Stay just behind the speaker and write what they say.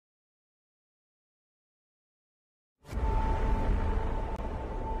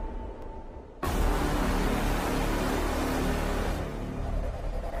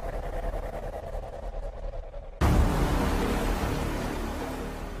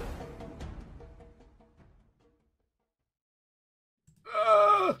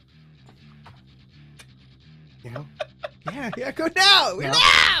You know? Yeah, go now! Yeah.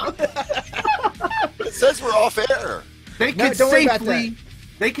 Now! It says we're off air. They No, could don't worry about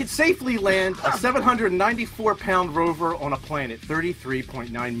safely land a 794-pound rover on a planet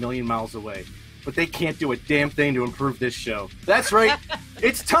 33.9 million miles away. But they can't do a damn thing to improve this show. That's right.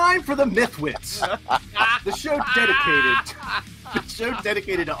 It's time for the MythWits. The show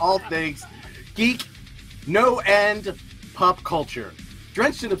dedicated to all things geek, no-end pop culture,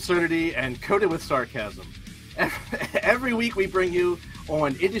 drenched in absurdity and coated with sarcasm. Every week we bring you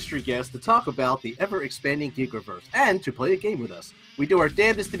on industry guests to talk about the ever-expanding geekiverse and to play a game with us. We do our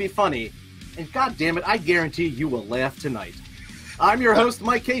damnedest to be funny, and god damn it, I guarantee you will laugh tonight. I'm your host,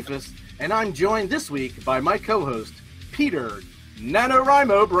 Mike Kafis, and I'm joined this week by my co-host, Peter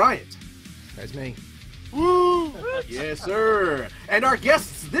NaNoWriMo Bryant. That's me. Woo! Yes, sir. And our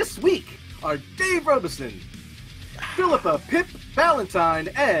guests this week are Dave Robison, Philippa Ballantine,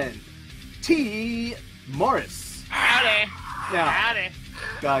 and T. Morris. Howdy. Now, Howdy.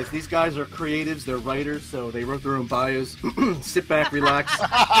 guys, these guys are creatives, they're writers, so they wrote their own bios. Sit back, relax,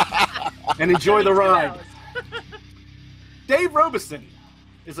 and enjoy the ride. Dave Robison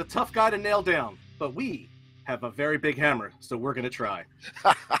is a tough guy to nail down, but we have a very big hammer, so we're going to try.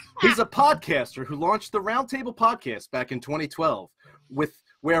 He's a podcaster who launched the Roundtable Podcast back in 2012,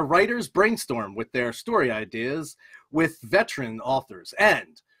 where writers brainstorm with their story ideas with veteran authors.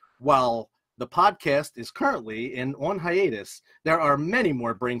 And while the podcast is currently on hiatus, there are many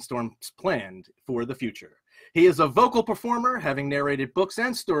more brainstorms planned for the future. He is a vocal performer, having narrated books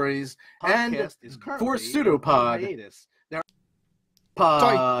and stories, and for Pseudopod.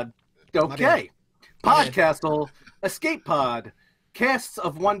 Podcastle, Escape Pod, Casts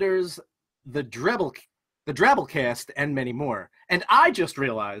of Wonders, the Drabblecast, and many more. And I just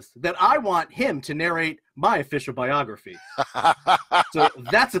realized that I want him to narrate my official biography. So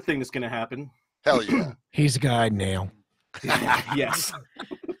that's a thing that's going to happen. Hell yeah. He's a guy now. Yes.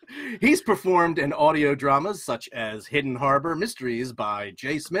 He's performed in audio dramas such as Hidden Harbor Mysteries by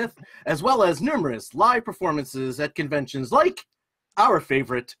Jay Smith, as well as numerous live performances at conventions like our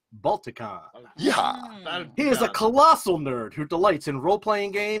favorite, Balticon. Yeah. He is a colossal nerd who delights in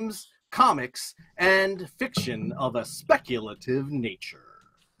role-playing games, comics, and fiction of a speculative nature.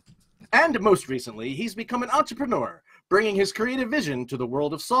 And most recently, he's become an entrepreneur, bringing his creative vision to the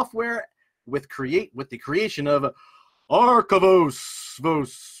world of software with the creation of Archivos,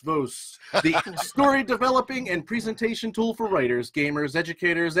 the story developing and presentation tool for writers, gamers,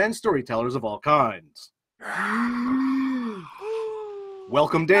 educators, and storytellers of all kinds.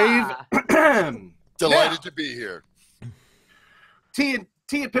 Welcome, Dave. Delighted to be here. T and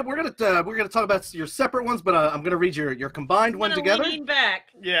Pip, we're gonna talk about your separate ones, but I'm gonna read your combined one together. Lean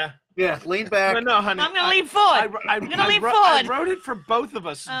back. Yeah. Yeah, lean back. No, honey. I'm gonna lean forward. I'm gonna lean I forward. wrote it for both of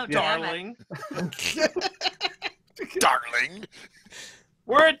us, Oh, damn darling. Darling.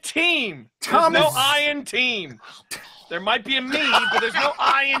 We're a team. Thomas. There's no I in team. There might be a me, but there's no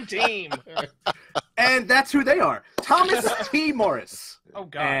I in team. And that's who they are. Thomas T. Morris. Oh,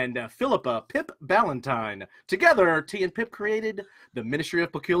 God. And Philippa Ballantine. Together, T and Pip created the Ministry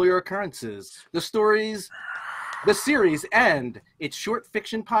of Peculiar Occurrences, the series, and its short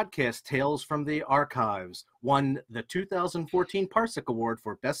fiction podcast, Tales from the Archives, won the 2014 Parsec Award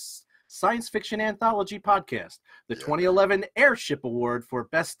for Best Science Fiction Anthology Podcast, the 2011 Airship Award for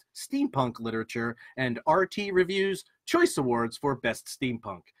Best Steampunk Literature, and RT Review's Choice Awards for Best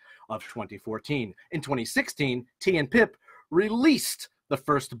Steampunk of 2014. In 2016, T and Pip released the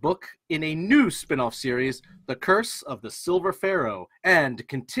first book in a new spin-off series, The Curse of the Silver Pharaoh, and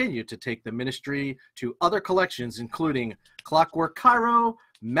continue to take the ministry to other collections, including Clockwork Cairo,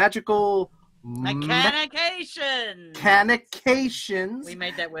 Magical Mechanications. We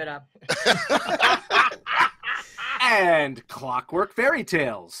made that word up. and Clockwork Fairy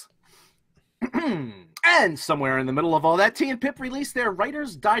Tales. And somewhere in the middle of all that, T and Pip released their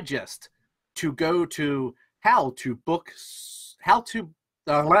Writer's Digest to go to Go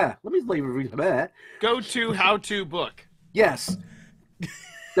to how-to book. Yes.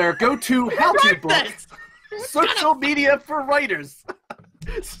 Their go-to how-to book. Social media for writers.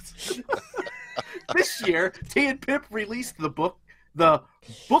 This year, T and Pip released the book, The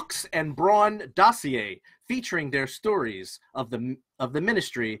Books and Brawn Dossier, featuring their stories of the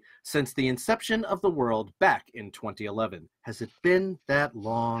ministry since the inception of the world back in 2011. Has it been that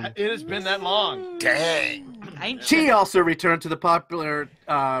long? It has been that long. Dang. T also returned to the popular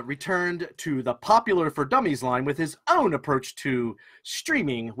for Dummies line with his own approach to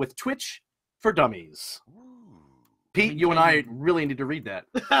streaming with Twitch for Dummies. Pete, you and I really need to read that.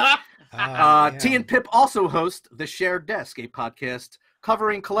 T and Pip also host The Shared Desk, a podcast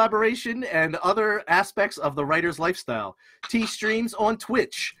covering collaboration and other aspects of the writer's lifestyle. T streams on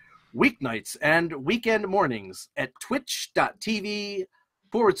Twitch weeknights and weekend mornings at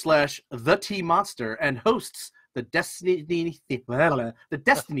twitch.tv/the T Monster and hosts the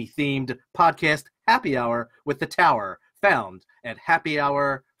Destiny-themed podcast Happy Hour with the Tower, found at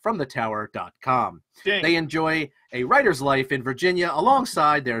happyhourfromthetower.com. Dang. They enjoy a writer's life in Virginia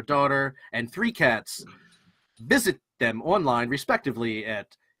alongside their daughter and 3 cats. Visit them online, respectively,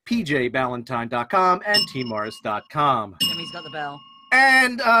 at pjballantine.com and tmars.com. Jimmy's got the bell.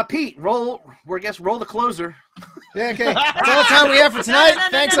 And Pete, roll the closer. Yeah, okay. That's all the time we have for tonight.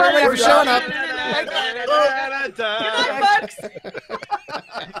 Thanks everybody for showing up.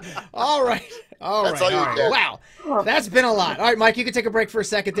 All right. That's all you get. Wow. That's been a lot. All right, Mike, you can take a break for a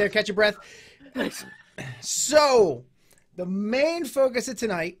second there. Catch your breath. So, the main focus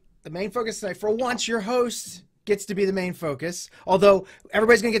tonight, for once, your host gets to be the main focus. Although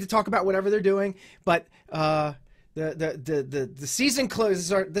everybody's going to get to talk about whatever they're doing, but the season closes.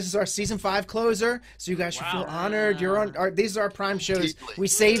 This is our season 5 closer, so you guys should feel honored. You're on. These are our prime shows. We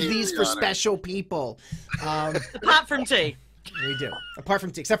save these for special people. Apart from T. We do. Apart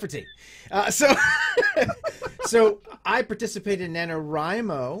from T, except for T. So I participated in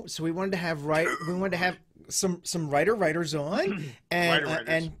NaNoWriMo, so we wanted to have some writers on,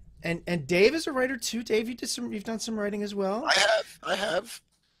 and Dave is a writer too. Dave, you've done some writing as well. I have.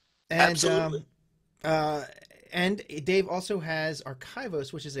 And, Absolutely. And Dave also has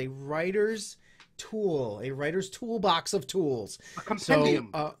Archivos, which is a writer's tool, a writer's toolbox of tools. A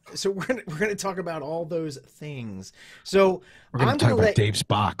compendium. So we're gonna talk about all those things. So We're going to talk about Dave's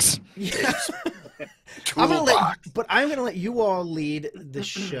box. Yeah. I'm gonna let you all lead the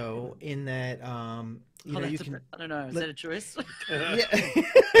show in that. You can. I don't know. Is that a choice? Yeah.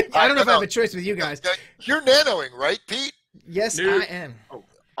 I don't know if I have a choice with you guys. You're nanoing, right, Pete? Yes, Dude. I am.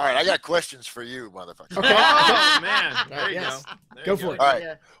 All right, I got questions for you, motherfucker. Okay. Oh man, there you Yes. go. There Go you for it. All right.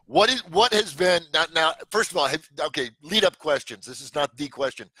 Yeah. What has been now? First of all, lead up questions. This is not the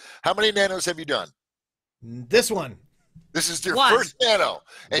question. How many nanos have you done? This one. This is your 1. first nano,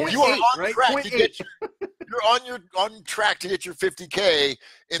 and 0.8, you are on right? track to 0.8. get you're on track to get your 50K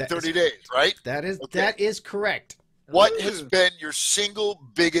in That 30 days, right? That Okay. is correct. What has been your single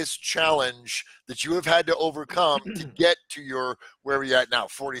biggest challenge that you have had to overcome to get to your where you're at now,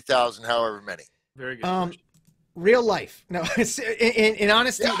 40,000, however many? Very good. Real life. No, in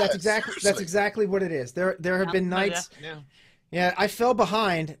honesty, Yeah, that's seriously. exactly what it is. There have been nights. Yeah. Yeah, I fell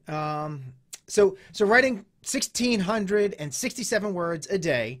behind. So writing 1,667 words a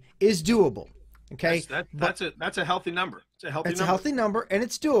day is doable. Okay, That's a healthy number. It's a healthy it's number. a healthy number, and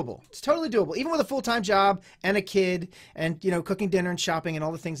it's doable. It's totally doable. Even with a full-time job and a kid, and cooking dinner and shopping and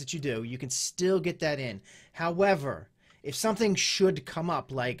all the things that you do, you can still get that in. However, if something should come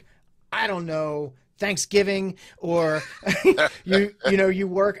up, like I don't know, Thanksgiving, or you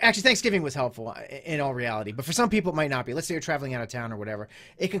work. Actually, Thanksgiving was helpful in all reality, but for some people it might not be. Let's say you're traveling out of town or whatever.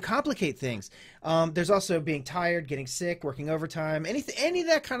 It can complicate things. There's also being tired, getting sick, working overtime. Any of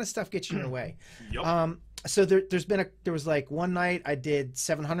that kind of stuff gets you in the way. Yep. So there was like one night I did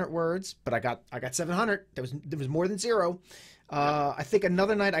 700 words, but I got 700. There was more than 0. I think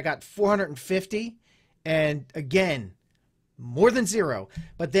another night I got 450, and again, more than 0.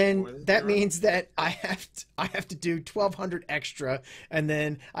 But then that means that I have to do 1,200 extra, and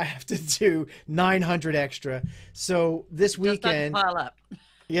then I have to do 900 extra. So this weekend, pile up.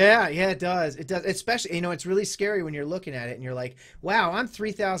 yeah, it does. It does. Especially, it's really scary when you're looking at it and you're like, wow, I'm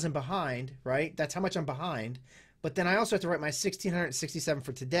 3,000 behind, right? That's how much I'm behind. But then I also have to write my 1,667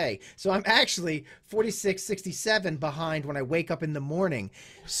 for today. So I'm actually 4,667 behind when I wake up in the morning.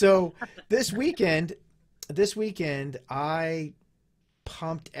 So this weekend I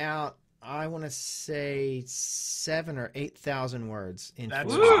pumped out, I want to say 7,000 or 8,000 words in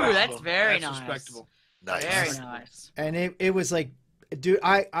That's 4 respectable. days. That's very That's nice. respectable. Nice. Very nice. And it was like, dude,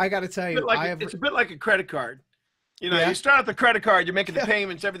 I got to tell you, It's a bit like a credit card. Yeah. You start out the credit card, you're making the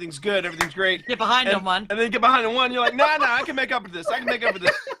payments, everything's good, everything's great. Get behind on one. And then you get behind on one, you're like, nah, I can make up for this. I can make up for this.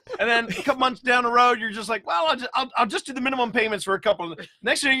 And then a couple months down the road, you're just like, well, I'll just do the minimum payments for a couple.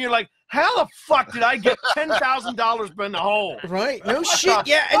 Next thing you're like, how the fuck did I get $10,000 in the hole? Right? No What shit. the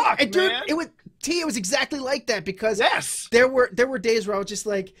Yeah, fuck, and dude, man? it was exactly like that because Yes. there were days where I was just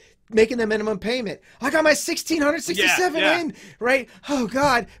like making the minimum payment. I got my 1,667 Yeah. in, right? Oh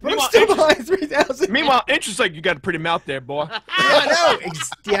God, but Meanwhile, I'm still behind 3,000. Meanwhile, interest like you got a pretty mouth there, boy. I know.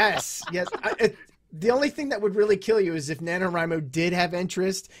 Yes. The only thing that would really kill you is if NaNoWriMo did have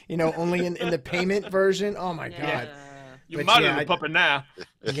interest, only in the payment version. Oh my God. You're But mudder yeah, the puppet now.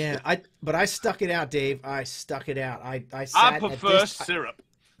 but I stuck it out, Dave. I stuck it out. I sat I at prefer this, syrup.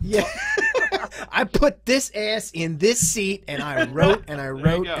 Yeah. I put this ass in this seat, and I wrote, and I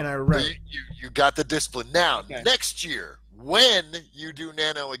wrote, go. and I So wrote. you got the discipline. Now, Okay. next year, when you do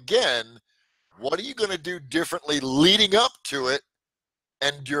Nano again, what are you going to do differently leading up to it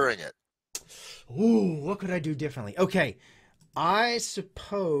and during it? Ooh, what could I do differently? Okay. I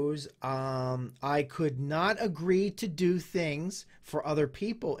suppose I could not agree to do things for other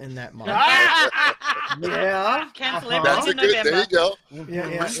people in that month. Yeah. Cancel That's everything a in good. There November. you go.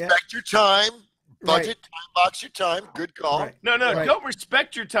 Yeah. Respect your time. Budget, time box your time. Good call. Right. No, Right. don't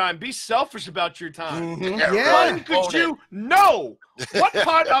respect your time. Be selfish about your time. Yeah. When could you know what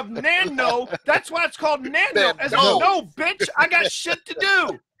part of Nano? That's why it's called Nano. As Nano. no, bitch, I got shit to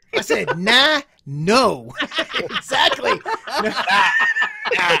do. I said, no. Exactly.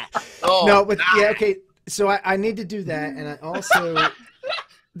 Oh, No, but yeah, okay. So I need to do that, and I also.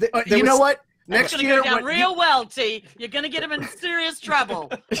 You know what? It's Next gonna year, go down real well, T. You're gonna get him in serious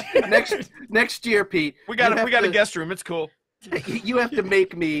trouble. next year, Pete, We got you a have guest room. It's cool. You have to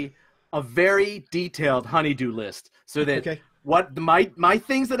make me a very detailed honeydew list so that Okay. what my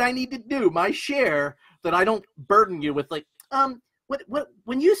things that I need to do, my share, that I don't burden you with like what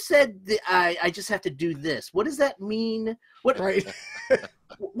when you said that I just have to do this, what does that mean? What Right.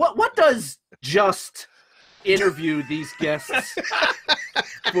 what does just interview these guests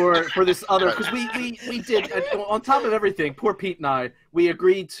for this other, because we did on top of everything, poor Pete and I, we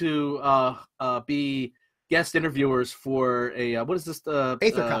agreed to be guest interviewers for a what is this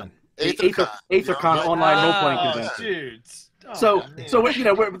Aethercon. Aethercon online role-playing Oh, convention. dudes. Oh, So man. so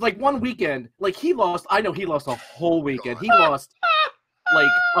we're like one weekend, like he lost a whole weekend. He lost like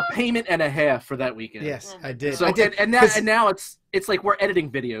a payment and a half for that weekend. Yes, I did. So I did. and now it's like we're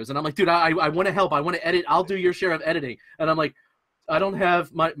editing videos, and I'm like, dude, I want to help. I want to edit. I'll do your share of editing. And I'm like, I don't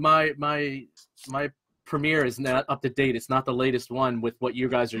have my Premiere is not up to date. It's not the latest one with what you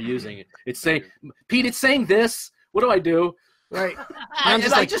guys are using. It's saying, Pete, it's saying this. What do I do? Right. I I'm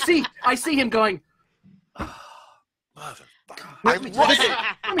just like, see him going, motherfucker. Let I'm me- writing.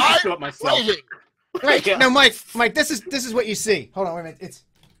 let me just do it myself. Writing. right. Yeah. No, Mike, this is what you see. Hold on, wait a minute. It's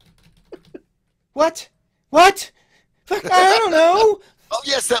what? Fuck, I don't know. Oh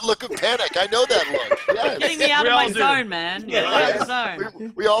yes, that look of panic. I know that look. Yes. Getting me out We of my all do. zone, man. Get out of the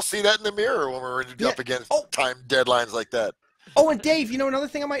zone. We all see that in the mirror when we're Yeah. up against Oh. time deadlines like that. Oh, and Dave, you know another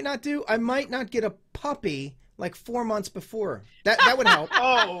thing I might not do? I might not get a puppy like 4 months before. That would help.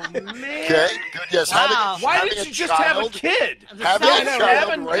 Oh man. Okay, good. Yes. Wow. Why having didn't a you just have a child- kid? Having Self- a Yeah, no,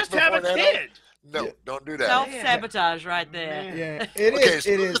 child right just have a before Nano? kid. No, don't do that. Self-sabotage right there. Yeah, it Okay, is.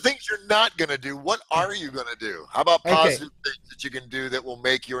 so It the is. things you're not going to do, what are you going to do? How about Okay. positive things that you can do that will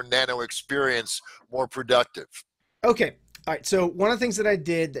make your Nano experience more productive? Okay. All right. So one of the things that I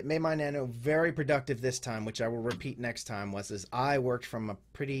did that made my Nano very productive this time, which I will repeat next time, is I worked from a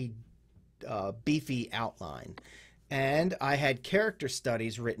pretty beefy outline. And I had character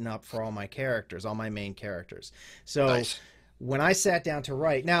studies written up for all my characters, all my main characters. So Nice. when I sat down to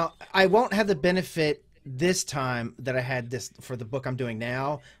write, now I won't have the benefit this time that I had this for the book I'm doing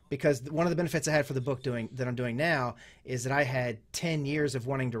now, because one of the benefits I had for the book that I'm doing now is that I had 10 years of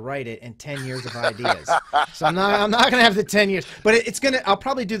wanting to write it and 10 years of ideas. So I'm not going to have the 10 years, but I'll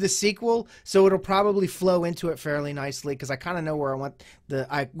probably do the sequel. So it'll probably flow into it fairly nicely, because I kind of know where I want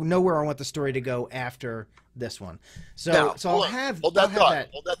the story to go after this one. So Now, I'll hold on. have Hold that I'll have thought. that.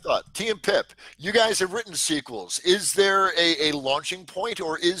 Hold that thought. T and Pip, you guys have written sequels. Is there a launching point,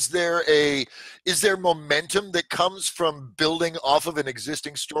 or is there momentum that comes from building off of an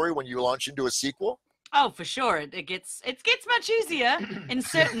existing story when you launch into a sequel? Oh, for sure. It gets much easier in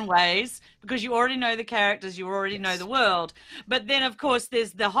certain ways because you already know the characters, you already know the world. But then, of course,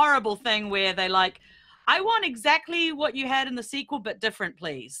 there's the horrible thing where they like, I want exactly what you had in the sequel, but different,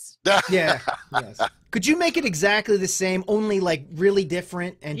 please. Yeah. Yes. Could you make it exactly the same, only like really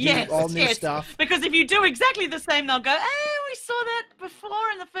different, and do all new stuff? Because if you do exactly the same, they'll go, "Hey, we saw that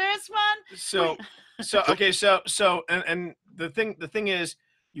before in the first one." And the thing is,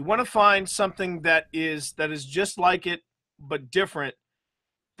 you want to find something that is just like it but different,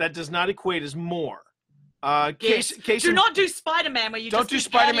 that does not equate as more. Do not do Spider-Man where you Don't just do keep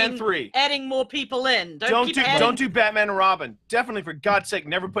Spider-Man 3. adding more people in. Don't do Batman and Robin. Definitely, for God's sake,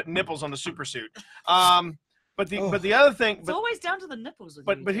 never put nipples on the super suit. But the other thing, It's always down to the nipples.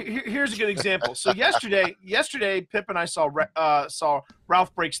 With but you. here's a good example. So yesterday, Pip and I saw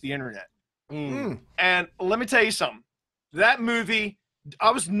Ralph Breaks the Internet, and let me tell you something. That movie,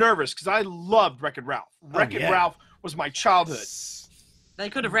 I was nervous because I loved Wreck-It Ralph. Wreck-It Ralph was my childhood. They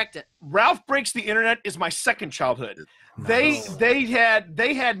could have wrecked it. Ralph Breaks the Internet is my second childhood. They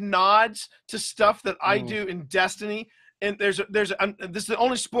had nods to stuff that I do in Destiny. And this is the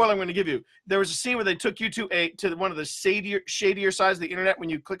only spoiler I'm going to give you. There was a scene where they took you to one of the shadier sides of the internet when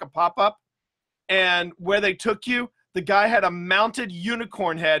you click a pop-up, and where they took you, the guy had a mounted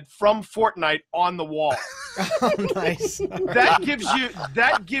unicorn head from Fortnite on the wall. Oh, nice.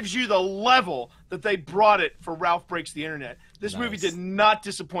 That gives you the level that they brought it for Ralph Breaks the Internet. This movie did not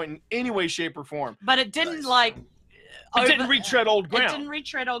disappoint in any way, shape, or form. But it didn't It didn't retread old ground. It didn't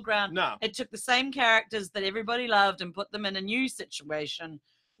retread old ground. No. It took the same characters that everybody loved and put them in a new situation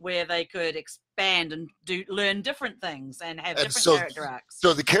where they could expand and learn different things and have different character arcs.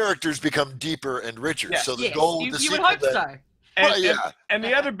 So the characters become deeper and richer. Yes. So the goal, you would hope so. And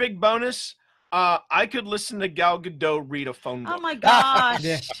the other big bonus, I could listen to Gal Gadot read a phone book. Oh my gosh!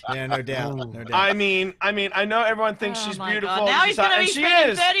 Yeah, no doubt, no doubt. I mean, I know everyone thinks she's beautiful. God. Now he's going to be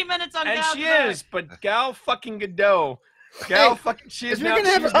spending 30 minutes on Gal Gadot. And she is, but Gal fucking Gadot. She is now. If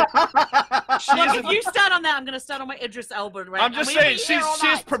you start on that, I'm going to start on my Idris Elba. Right? I'm just saying,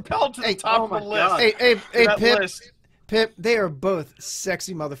 she's propelled to the top of the list. Hey, Pip, they are both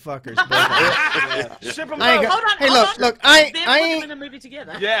sexy motherfuckers. Ship them Hold on. Hey, look, I ain't in a movie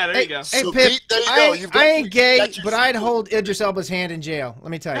together. Yeah, there you go. Hey, So, Pip, Pete, there you go. I ain't gay, but I'd hold Idris Elba's hand in jail.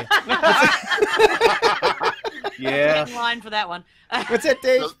 Let me tell you. Yeah. In line for that one. What's that,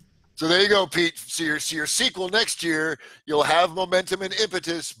 Dave? So there you go, Pete. So your sequel next year, you'll have momentum and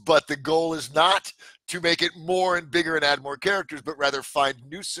impetus, but the goal is not to make it more and bigger and add more characters, but rather find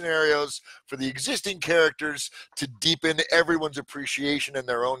new scenarios for the existing characters to deepen everyone's appreciation and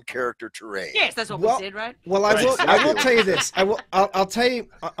their own character terrain. Yes, that's what we said, right? Well, I will tell you this. I'll tell you.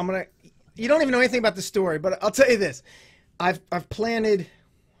 I'm gonna. You don't even know anything about the story, but I'll tell you this. I've planted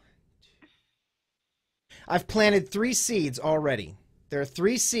 3 seeds already. There are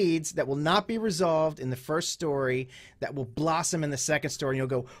 3 seeds that will not be resolved in the first story that will blossom in the second story, and you'll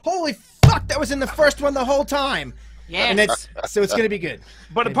go, "Holy fuck, that was in the first one the whole time!" Yes. And so it's going to be good.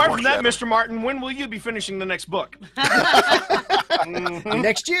 But apart from that, Mr. Martin, when will you be finishing the next book?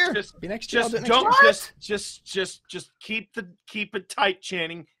 Next year. Just keep it tight,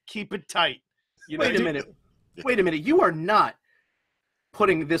 Channing. Keep it tight. Wait a minute. You are not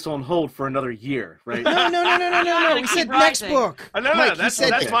putting this on hold for another year, right? No. We said next book. No. Mike,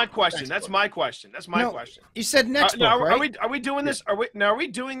 that's my question. That's my question. You said next book, right? Are we doing this? Are we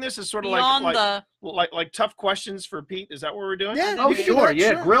doing this as sort of like tough questions for Pete? Is that what we're doing? Yeah. Oh, sure.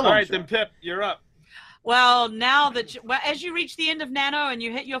 Yeah, grill him. All right, then Pip, you're up. Well, now that as you reach the end of Nano and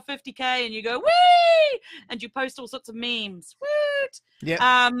you hit your 50K and you go wee, and you post all sorts of memes, woot.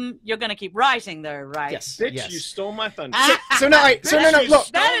 Yeah. You're gonna keep writing though, right? Yes. Bitch, you stole my thunder. So no. Look,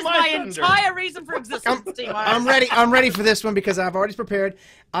 that is my entire reason for existence. I'm ready. I'm ready for this one because I've already prepared.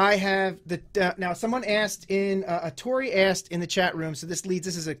 I have the now. Someone asked in a Tori asked in the chat room, so this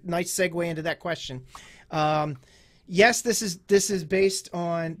is a nice segue into that question. Yes, this is based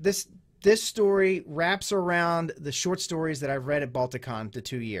on this. This story wraps around the short stories that I've read at Balticon the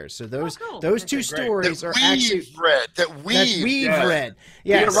 2 years. So those 2 stories are actually that we've read.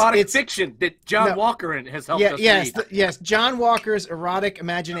 Yes, the erotic fiction that John Walker has helped us read. Yes, John Walker's erotic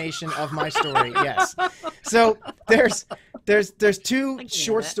imagination of my story. Yes. So there's 2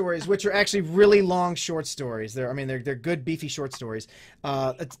 short stories which are actually really long short stories. They're good beefy short stories.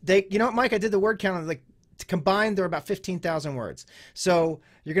 You know what, Mike? I did the word count. Combined, they're about 15,000 words. So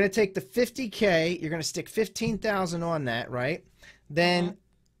you're going to take the 50K, you're going to stick 15,000 on that, right? Then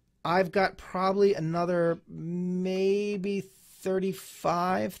I've got probably another maybe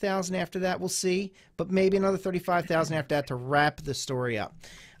 35,000 after that. We'll see, but maybe another 35,000 after that to wrap the story up.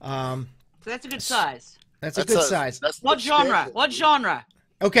 So that's a good size. That's a good size. What genre?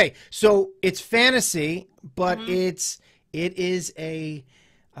 Okay, so it's fantasy, but it is a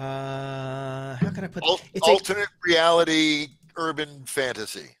how can I put it? It's alternate reality urban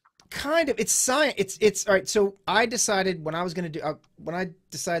fantasy. Kind of. It's science. It's all right. So I decided when I was going to do when I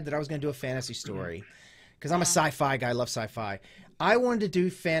decided that I was going to do a fantasy story because I'm a sci-fi guy. I love sci-fi. I wanted to do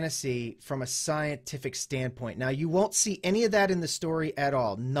fantasy from a scientific standpoint. Now, you won't see any of that in the story at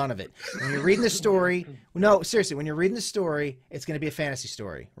all. None of it. When you're reading the story, no, seriously, when you're reading the story, it's going to be a fantasy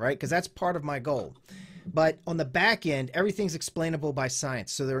story, right? Because that's part of my goal. But on the back end, everything's explainable by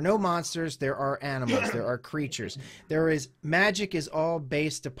science. So there are no monsters. There are animals. There are creatures. Magic is all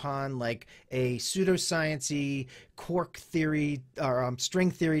based upon like a pseudoscience-y quark theory or string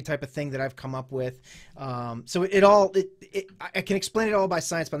theory type of thing that I've come up with. So I can explain it all by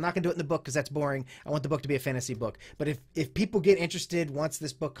science, but I'm not going to do it in the book because that's boring. I want the book to be a fantasy book. But if people get interested once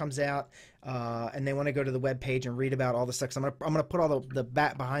this book comes out and they want to go to the webpage and read about all the stuff, I'm gonna put all the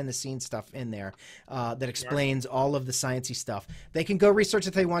behind the scenes stuff in there. that explains all of the sciencey stuff. They can go research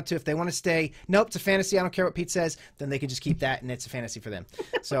if they want to. If they want to stay, nope, it's a fantasy. I don't care what Pete says. Then they can just keep that, and it's a fantasy for them.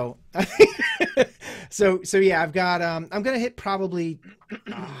 So, so yeah, I've got. I'm gonna hit probably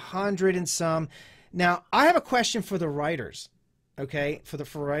 100 and some. Now, I have a question for the writers. Okay,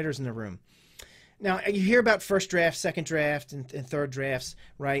 for writers in the room. Now, you hear about first draft, second draft, and third drafts,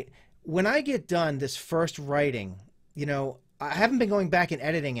 right? When I get done this first writing, you know, I haven't been going back and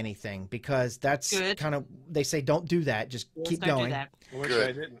editing anything because that's kind of, they say don't do that, just keep going. I wish I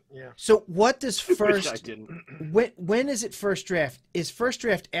didn't. Yeah. So what does first? I didn't. When is it first draft? Is first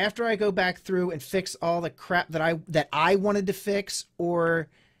draft after I go back through and fix all the crap that I wanted to fix, or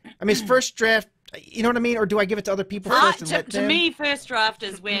I mean, is first draft? You know what I mean? Or do I give it to other people first? To me, first draft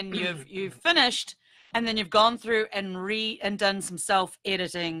is when you've finished and then you've gone through and done some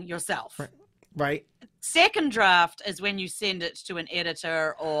self-editing yourself. Right. Second draft is when you send it to an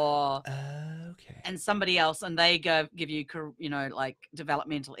editor or and somebody else, and they give you, you know, like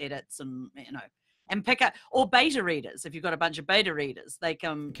developmental edits and pick up, or beta readers. If you've got a bunch of beta readers, they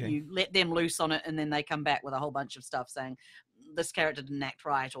come, you let them loose on it, and then they come back with a whole bunch of stuff saying this character didn't act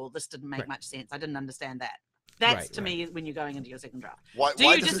right, or this didn't make much sense. I didn't understand that. That's to me when you're going into your second draft. Do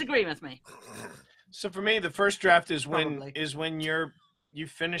you disagree with me? So for me, the first draft is when you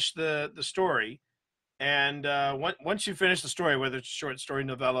finish the story, and once you finish the story, whether it's a short story,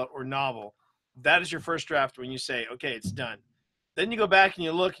 novella, or novel, that is your first draft. When you say, okay, it's done. Then you go back and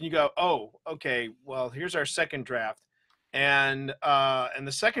you look and you go, oh, okay, well, here's our second draft, and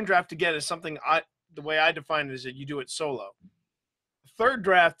the second draft again is something the way I define it is that you do it solo. Third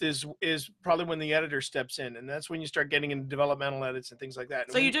draft is probably when the editor steps in, and that's when you start getting into developmental edits and things like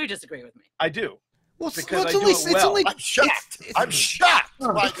that. So you do disagree with me? I do. Well, because I do it well. I'm shocked. I'm shocked.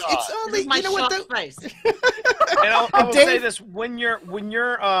 Oh my God. It's only, my you know what? face. And I will say this: when you're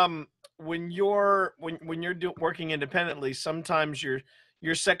working independently, sometimes your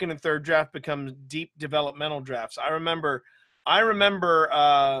second and third draft becomes deep developmental drafts. I remember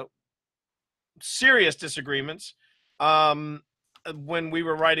serious disagreements when we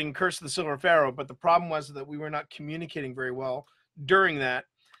were writing Curse of the Silver Pharaoh, but the problem was that we were not communicating very well during that,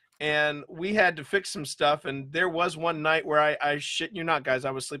 and we had to fix some stuff. And there was one night where I shit you not, guys,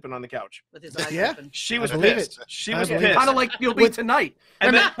 I was sleeping on the couch. With his eyes open. She was pissed. She was pissed. Kind of like you'll be tonight.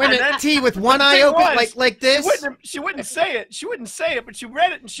 And then T with one eye open like this. She wouldn't say it. She wouldn't say it, but she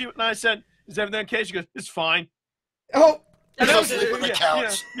read it, and I said, "Is everything okay?" She goes, "It's fine." Oh. And I was sleeping on the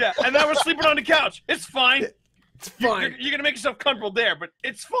couch. Yeah, and I was sleeping on the couch. It's fine. It's fine. You're gonna make yourself comfortable there, but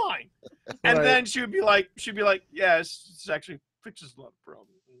it's fine. And then she would be like, "Yeah, it's actually fixes a lot of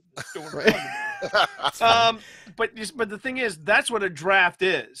problems." But the thing is, that's what a draft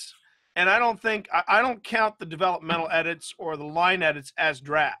is, and I don't count the developmental edits or the line edits as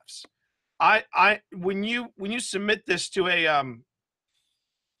drafts. When you submit this to an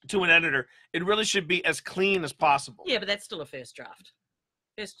editor, it really should be as clean as possible. Yeah, but that's still a first draft.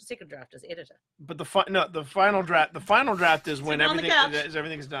 Second draft is editor. But the final draft is when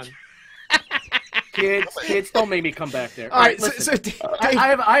everything's done. Kids, don't make me come back there. All right, listen, so Dave,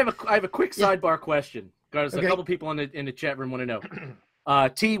 I have a quick sidebar question because a couple people in the chat room want to know.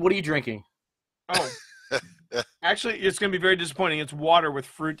 T, what are you drinking? Oh, actually, it's going to be very disappointing. It's water with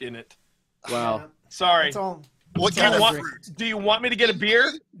fruit in it. Wow. Sorry. That's all. What kind of fruit? Do you want me to get a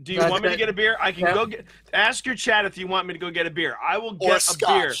beer? Do you want me to get a beer? I can go ask your chat if you want me to go get a beer. I will get a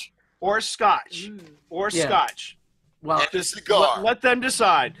beer or scotch or scotch. Well, cigar. Let them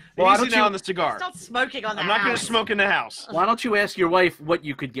decide. Why Easy don't now you- on the cigar. Stop smoking on the I'm house. not going to smoke in the house. why don't you ask your wife what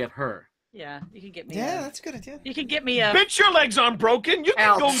you could get her? Yeah, you can get me. Yeah, that's a good idea. You can get me a. Bitch, your legs aren't broken. You can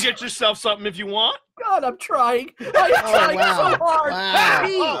Ouch. go and get yourself something if you want. God, I'm trying. I'm trying wow. so hard.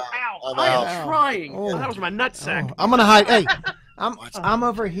 Wow. Ow. I am Wow. trying. Oh. That was my nutsack. Oh, I'm gonna hide. Hey, I'm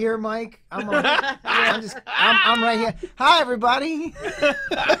over here, Mike. I'm right here. Hi, everybody.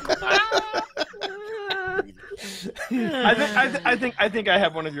 I think I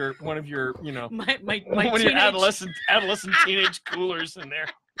have one of your my one of your teenage- adolescent teenage coolers in there.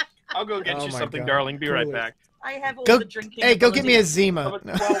 I'll go get Oh you my something, God. darling. Be right Cool. back. I have all Go, the drinking. hey, go get me a ability. Zima.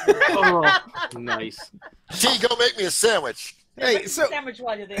 No. Oh, nice. T, go make me a sandwich. Hey, Make so a sandwich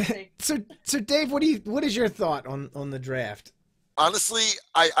while you're there. Steve. so Dave, what is your thought on the draft? Honestly,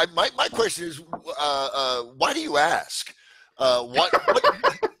 my question is, why do you ask? What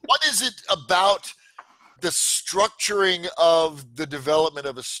is it about the structuring of the development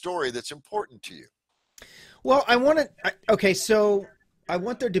of a story that's important to you? Well, I want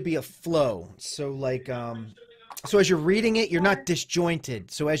there to be a flow. So like So as you're reading it, you're not disjointed.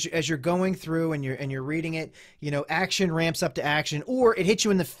 So as you're going through and you're reading it, action ramps up to action, or it hits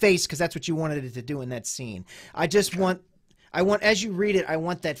you in the face because that's what you wanted it to do in that scene. I want as you read it, I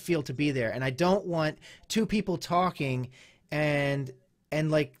want that feel to be there, and I don't want two people talking and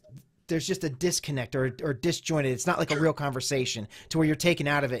like there's just a disconnect or disjointed. It's not like a real conversation to where you're taken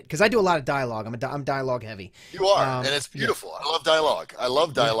out of it. Because I do a lot of dialogue. I'm dialogue heavy. You are, and it's beautiful. Yeah. I love dialogue. I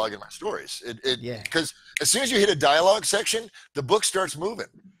love dialogue in my stories. Because as soon as you hit a dialogue section, the book starts moving.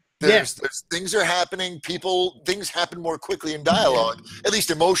 There's things are happening. Things happen more quickly in dialogue, at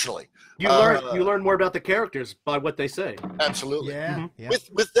least emotionally. You learn more about the characters by what they say. Absolutely. Yeah. Mm-hmm. Yeah.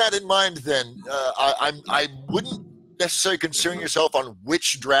 With that in mind, then I wouldn't necessarily concern yourself on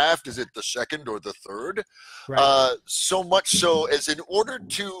which draft. Is it the second or the third? Right. So much so as in order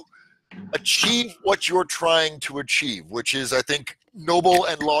to achieve what you're trying to achieve, which is, I think, noble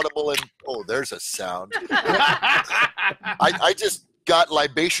and laudable. And there's a sound. I just got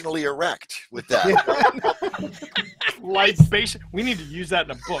libationally erect with that. Libation. We need to use that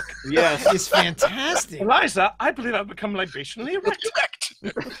in a book. Yes. It's fantastic. Eliza, I believe I've become libationally erect.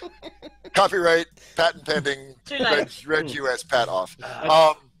 Copyright, patent pending, Too late. Red US, pat off.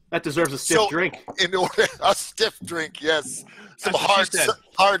 That deserves a stiff drink. In order, a stiff drink, yes. Some That's what she said.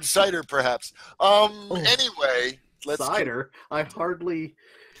 hard cider, perhaps. Anyway, let's Cider. I hardly.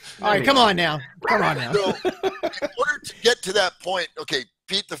 All right, come on now. So, in order to get to that point, okay,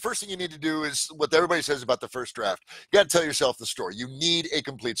 Pete, the first thing you need to do is what everybody says about the first draft. You got to tell yourself the story. You need a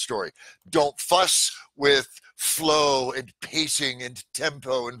complete story. Don't fuss with flow and pacing and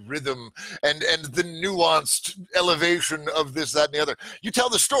tempo and rhythm and the nuanced elevation of this, that, and the other. You tell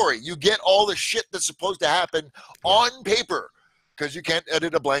the story. You get all the shit that's supposed to happen on paper, because you can't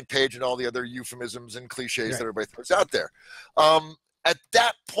edit a blank page and all the other euphemisms and cliches that everybody throws out there. At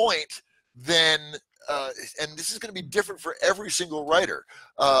that point, then, and this is going to be different for every single writer,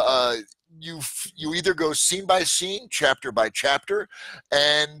 you either go scene by scene, chapter by chapter,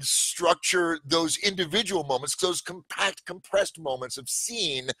 and structure those individual moments, those compact, compressed moments of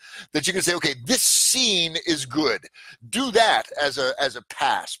scene that you can say, okay, this scene is good. Do that as a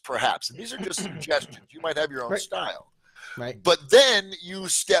pass, perhaps. And these are just suggestions. You might have your own style. Right. But then you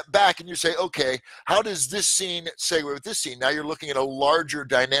step back and you say, okay, how does this scene segue with this scene? Now you're looking at a larger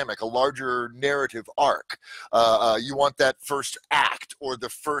dynamic, a larger narrative arc. You want that first act or the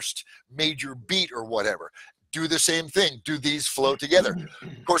first major beat or whatever. Do the same thing. Do these flow together?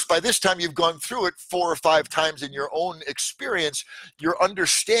 Of course, by this time you've gone through it 4 or 5 times in your own experience. Your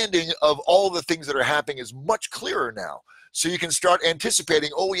understanding of all the things that are happening is much clearer now. So you can start anticipating,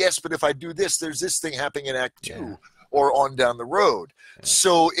 oh, yes, but if I do this, there's this thing happening in Act 2. Yeah. Or on down the road.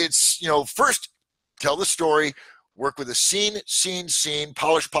 So it's, first tell the story, work with a scene,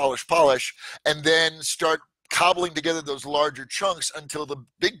 polish, and then start cobbling together those larger chunks until the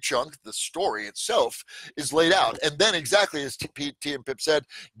big chunk, the story itself, is laid out. And then exactly as T and Pip said,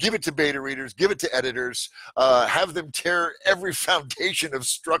 give it to beta readers, give it to editors, have them tear every foundation of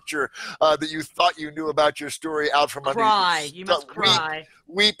structure that you thought you knew about your story out from under you. You must cry.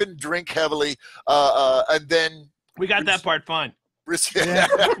 Weep and drink heavily, and then we got that part fine.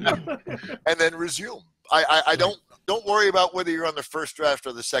 And then resume. I don't worry about whether you're on the first draft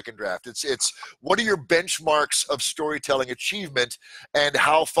or the second draft. It's what are your benchmarks of storytelling achievement, and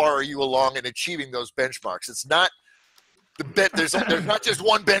how far are you along in achieving those benchmarks? It's not there's not just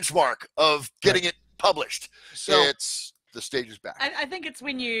one benchmark of getting it published. So it's the stage is back. I think it's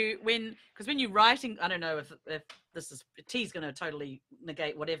when you're writing. I don't know if this is T's going to totally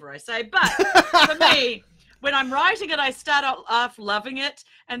negate whatever I say, but for me, when I'm writing it, I start off loving it,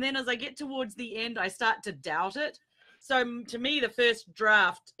 and then as I get towards the end, I start to doubt it. So to me, the first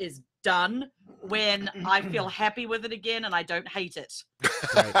draft is done when I feel happy with it again and I don't hate it.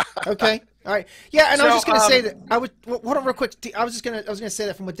 Right. Okay. All right. Yeah, and I was just going to say that hold on real quick. I was going to say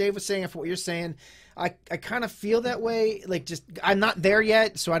that from what Dave was saying and from what you're saying, I kind of feel that way. Like, just I'm not there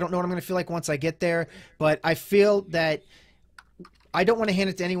yet, so I don't know what I'm going to feel like once I get there. But I feel that I don't want to hand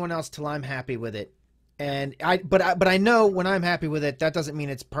it to anyone else till I'm happy with it. And but I know when I'm happy with it, that doesn't mean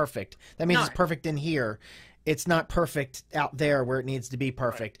it's perfect. That means it's perfect in here. It's not perfect out there where it needs to be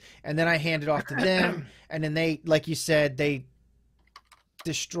perfect. Right. And then I hand it off to them, and then they, like you said, they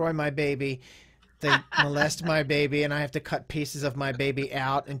destroy my baby. They molest my baby, and I have to cut pieces of my baby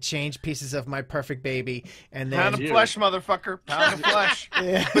out and change pieces of my perfect baby. And then pound of flesh, motherfucker. Pound of flesh.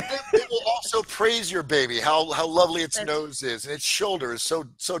 Yeah. But they will also praise your baby, how lovely its nose is and its shoulder is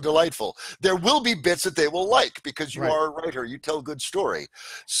so delightful. There will be bits that they will like because you are a writer. You tell a good story.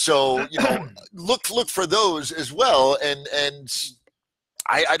 So look for those as well. And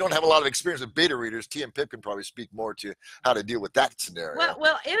I don't have a lot of experience with beta readers. T and Pip can probably speak more to how to deal with that scenario.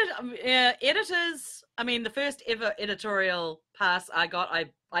 Well, editors. I mean, the first ever editorial pass I got,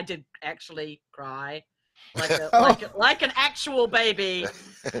 I did actually cry, like an actual baby.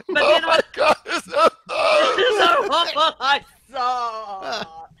 But then my God. I saw.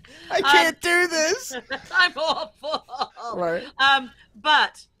 I can't do this. I'm awful. Right.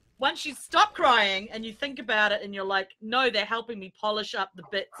 But once you stop crying and you think about it and you're like, no, they're helping me polish up the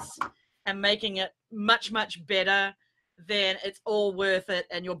bits and making it much, much better, then it's all worth it.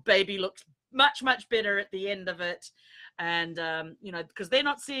 And your baby looks much, much better at the end of it. And, you know, because they're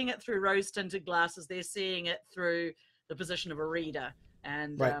not seeing it through rose-tinted glasses. They're seeing it through the position of a reader.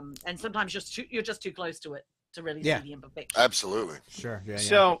 And right. And sometimes you're just too close to it to really see the imperfection. Absolutely. Sure. Yeah,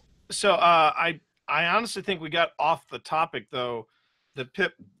 So I honestly think we got off the topic though that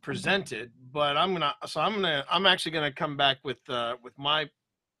Pip presented, but I'm actually gonna come back with my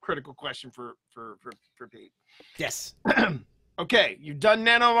critical question for Pete. Yes. Okay, you've done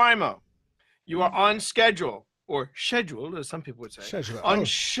NaNoWriMo. You are on schedule or scheduled, as some people would say, on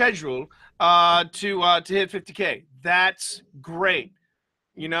schedule to hit 50K. That's great.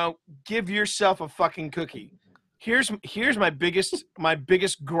 You know, give yourself a fucking cookie. Here's my biggest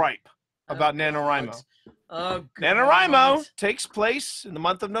gripe about NaNoWriMo. Oh, God. NaNoWriMo takes place in the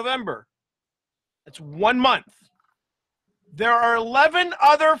month of November. That's 1 month. There are 11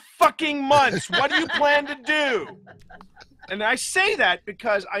 other fucking months. What do you plan to do? And I say that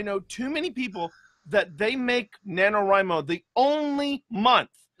because I know too many people that they make NaNoWriMo the only month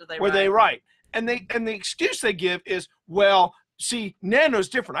where they write. And the excuse they give is, well, see, Nano's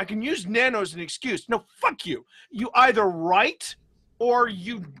different. I can use Nano as an excuse. No, fuck you. You either write or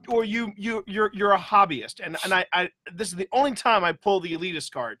you're a hobbyist. And I this is the only time I pull the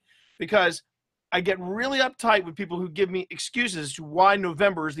elitist card, because I get really uptight with people who give me excuses as to why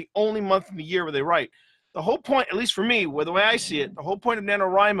November is the only month in the year where they write. The whole point, at least for me, the way I see it, the whole point of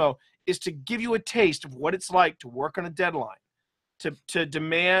NaNoWriMo is to give you a taste of what it's like to work on a deadline, to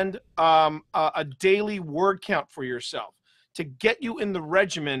demand a daily word count for yourself, to get you in the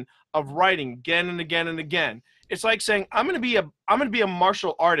regimen of writing again and again and again. It's like saying, I'm going to be a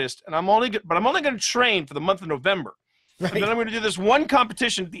martial artist, and I'm only going to train for the month of November. Right. And then I'm going to do this one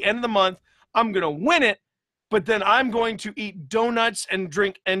competition at the end of the month. I'm going to win it, but then I'm going to eat donuts and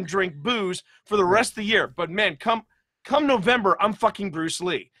drink booze for the rest of the year. But man, come November, I'm fucking Bruce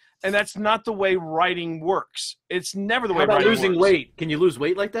Lee. And that's not the way writing works. It's never the way writing works. Losing weight? Can you lose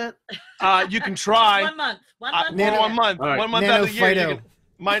weight like that? You can try. 1 month. 1 month. 1 month. Right. 1 month out of the year.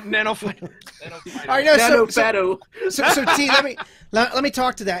 My NaNoFido. All right, no, so T, let me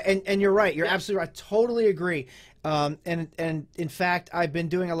talk to that. And you're right. You're absolutely right. I totally agree. And in fact, I've been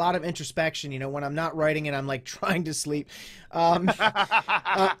doing a lot of introspection. You know, when I'm not writing and I'm like trying to sleep, I've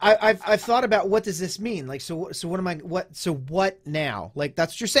thought about, what does this mean? Like, so what now? Like,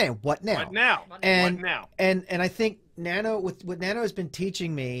 that's what you're saying. What now? What now? And what now? And I think what Nano has been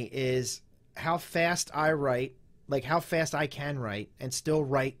teaching me is how fast I write, like how fast I can write and still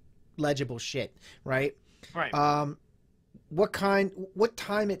write legible shit. Right. Right. What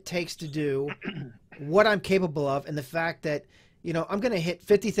time it takes to do what I'm capable of, and the fact that, you know, I'm going to hit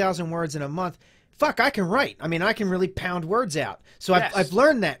 50,000 words in a month. Fuck, I can write. I mean, I can really pound words out. So yes. I've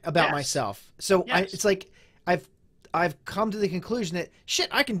learned that about myself. So yes. It's like I've come to the conclusion that, shit,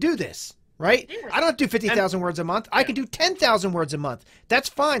 I can do this, right? Yeah. I don't have to do 50,000 words a month. I can do 10,000 words a month. That's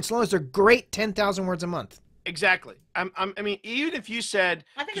fine, so long as they're great 10,000 words a month. Exactly. I mean, even if you said,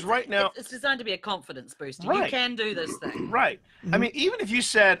 I think it's designed to be a confidence booster. Right. You can do this thing. Right. Mm-hmm. I mean, even if you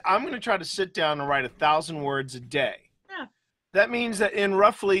said, I'm going to try to sit down and write 1,000 words a day. Yeah. That means that in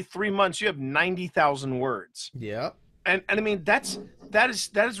roughly 3 months, you have 90,000 words. Yeah. And I mean, that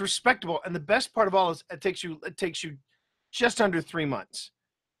is respectable. And the best part of all is it takes you just under 3 months,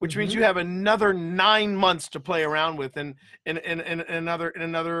 which means you have another 9 months to play around with in another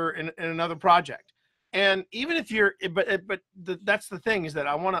project. And even if you're, that's the thing, is that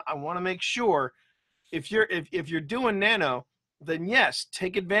I want to make sure if you're doing Nano, then yes,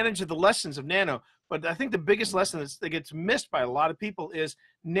 take advantage of the lessons of Nano. But I think the biggest lesson that gets missed by a lot of people is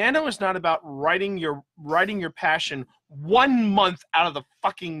Nano is not about writing your passion 1 month out of the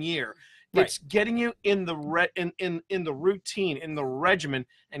fucking year. Right. It's getting you in the in the routine, in the regimen,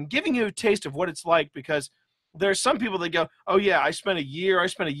 and giving you a taste of what it's like. Because there's some people that go, oh yeah, I spent a year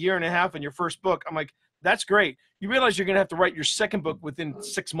and a half on your first book. I'm like, that's great. You realize you're going to have to write your second book within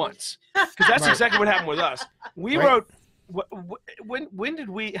 6 months, because that's exactly what happened with us. We wrote.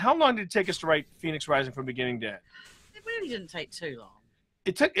 How long did it take us to write Phoenix Rising from beginning to end? It really didn't take too long.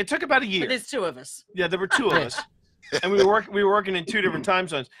 It took about a year. But there's 2 of us. Yeah, there were 2 of us. and we were working in 2 different time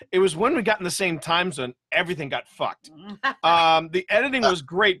zones. It was when we got in the same time zone, everything got fucked. The editing was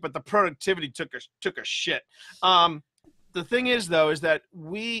great, but the productivity took a shit. The thing is, though, is that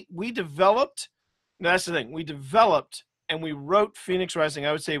we developed. That's the thing. We developed and we wrote Phoenix Rising,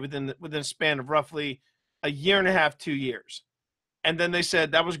 I would say, within a span of roughly a year and a half, 2 years. And then they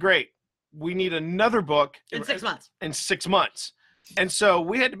said, that was great. We need another book. In 6 months. In 6 months. And so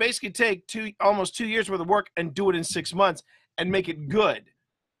we had to basically take almost 2 years worth of work and do it in 6 months and make it good.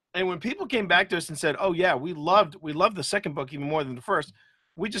 And when people came back to us and said, oh, yeah, we loved the second book even more than the first,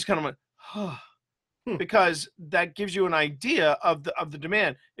 we just kind of went, oh. Because that gives you an idea of the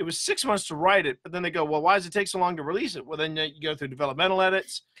demand. It was 6 months to write it, but then they go, well, why does it take so long to release it? Well, then you go through developmental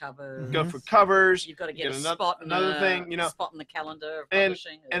edits, Covers. go for covers. You've got to get another thing, spot in the calendar of and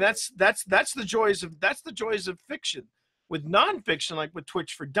publishing. that's the joys of fiction. With nonfiction, like with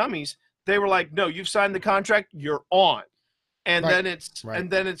Twitch for Dummies, they were like, no, you've signed the contract, you're on, and then it's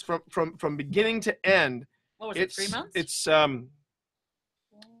from beginning to end. What was it? 3 months?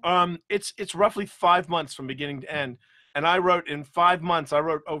 It's roughly 5 months from beginning to end, and I wrote in 5 months. I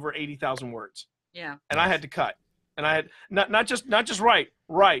wrote over 80,000 words. Yeah. And I had to cut, and I had not just write,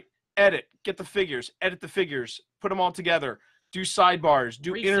 edit, get the figures, edit the figures, put them all together, do sidebars,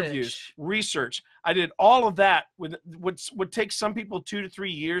 do interviews, research. I did all of that with what would take some people 2 to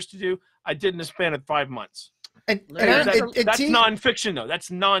 3 years to do. I did in a span of 5 months. And that's nonfiction, though. That's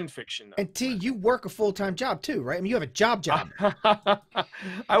nonfiction, though. And T, you work a full-time job too, right? I mean, you have a job.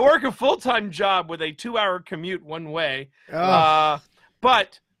 I work a full-time job with a 2-hour commute one way. Oh.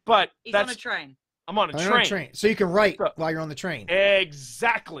 But he's on a train. I'm on a train. So you can write while you're on the train.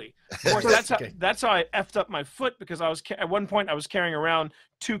 Exactly. Of course, that's how I effed up my foot, because at one point I was carrying around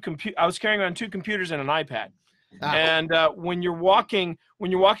two computers and an iPad. And when you're walking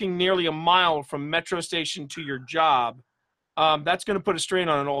nearly a mile from metro station to your job, that's going to put a strain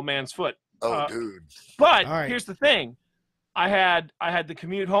on an old man's foot. Oh, dude. But here's the thing: I had the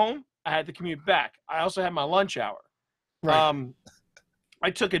commute home, I had the commute back. I also had my lunch hour. Right. I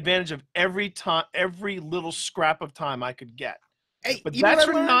took advantage of every little scrap of time I could get. Hey, but that's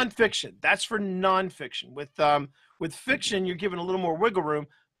for nonfiction. That's for nonfiction. With fiction, you're given a little more wiggle room.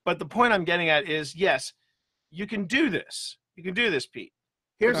 But the point I'm getting at is, yes, you can do this. You can do this, Pete.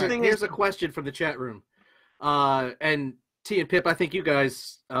 Here's a question from the chat room. And T and Pip, I think you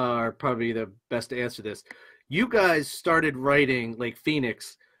guys are probably the best to answer this. You guys started writing like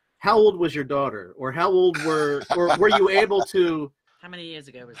Phoenix. How old was your daughter? Or how old were you able to? How many years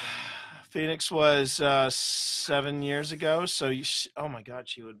ago was that? Phoenix was 7 years ago. So, oh my God,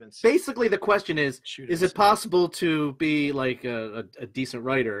 she would have been. Basically, the question is it possible to be like a decent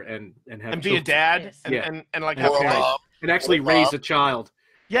writer and be a dad and like have and actually raise a child?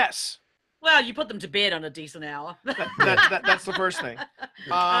 Yes. Well, you put them to bed on a decent hour. That's the first thing.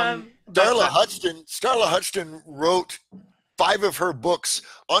 Starla Hutchton wrote 5 of her books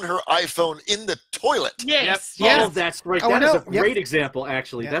on her iPhone in the toilet. Yes. Yep. Oh, that's right. That is a great example,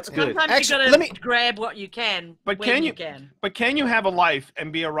 actually. That's good. Sometimes you got to grab what you can. But can you have a life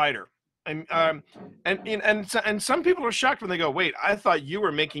and be a writer? And some people are shocked when they go, "Wait, I thought you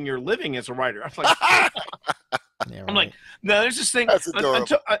were making your living as a writer." I'm like, I'm like, no, there's this thing. That's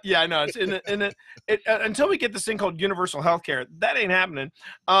adorable. I know. It's until we get this thing called universal health care, that ain't happening.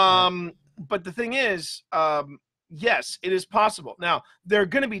 But the thing is, yes, it is possible. Now, there are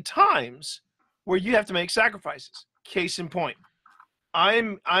going to be times where you have to make sacrifices. Case in point,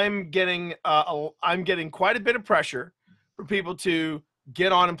 I'm getting quite a bit of pressure for people to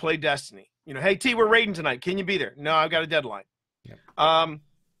get on and play Destiny. You know, hey T, we're raiding tonight. Can you be there? No, I've got a deadline. Yep.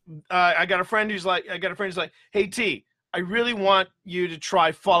 I got a friend who's like, hey T, I really want you to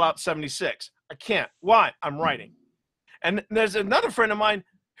try Fallout 76. I can't. Why? I'm writing. And there's another friend of mine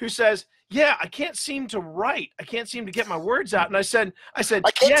who says, yeah, I can't seem to write. I can't seem to get my words out. And I said, I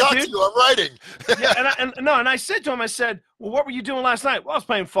can't talk to you. I'm writing. And I said to him, I said, well, what were you doing last night? Well, I was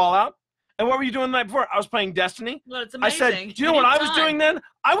playing Fallout. And what were you doing the night before? I was playing Destiny. Well, it's amazing. I said, do you know what I was doing then?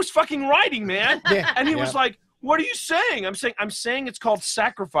 I was fucking writing, man. And he was like, what are you saying? I'm saying it's called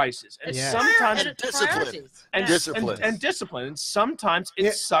sacrifices. And sometimes discipline. And discipline. And sometimes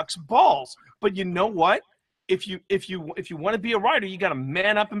it sucks balls. But you know what? If you want to be a writer, you got to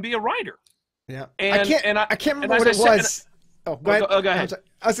man up and be a writer. Yeah. I can't remember what it was. Go ahead.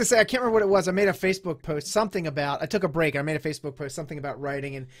 I was gonna say I can't remember what it was. I made a Facebook post, something about. I took a break. I made a Facebook post, something about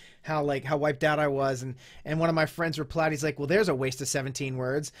writing and how wiped out I was. And one of my friends replied, he's like, "Well, there's a waste of 17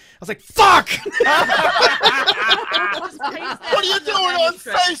 words." I was like, "Fuck!" What are you doing on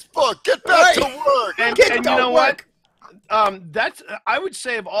Facebook? Get back to work. And you know what? that's I would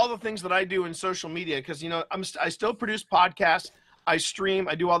say of all the things that I do in social media, because I still produce podcasts, I stream,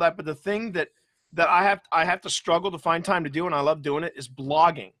 I do all that, but the thing that I have to struggle to find time to do, and I love doing it, is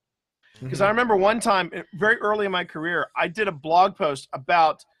blogging. Because I remember one time, very early in my career, I did a blog post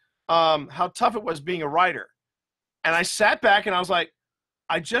about how tough it was being a writer, and I sat back and I was like,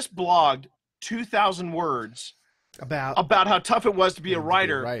 I just blogged 2,000 words about how tough it was to be a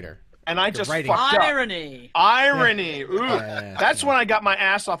writer. And I just fucked up. Irony. Ooh, that's when I got my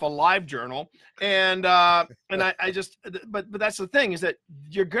ass off a LiveJournal, and I just. But that's the thing, is that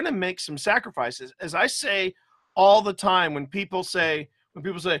you're gonna make some sacrifices. As I say all the time, when people say,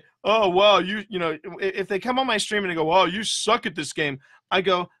 "Oh well, you know," if they come on my stream and they go, "Oh, you suck at this game," I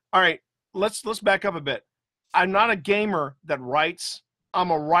go, "All right, let's back up a bit. I'm not a gamer that writes.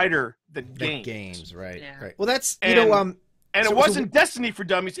 I'm a writer that games." Right. Yeah. Right. Well, that's And it wasn't Destiny for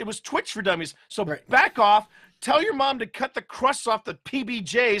Dummies. It was Twitch for Dummies. So back off. Tell your mom to cut the crusts off the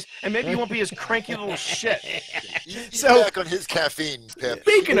PBJs, and maybe you won't be as cranky little shit. He's back on his caffeine, Pip.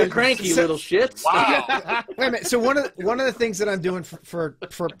 Speaking of cranky little shits. Wow. Wait a minute. So one of the things that I'm doing for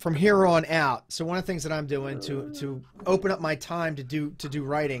from here on out. So one of the things that I'm doing to open up my time to do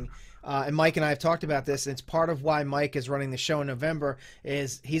writing. And Mike and I have talked about this, and it's part of why Mike is running the show in November,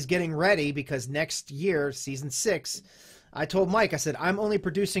 is he's getting ready because next year, season 6, I told Mike, I said, I'm only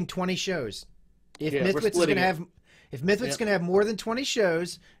producing 20 shows. If MythWits is gonna have more than 20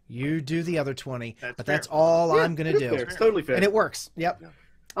 shows, you do the other 20. That's all I'm gonna do. It's totally fair. And it works. Yep.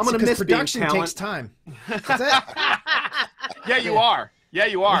 I'm gonna miss production being takes time. That's it. Yeah, you are. Yeah,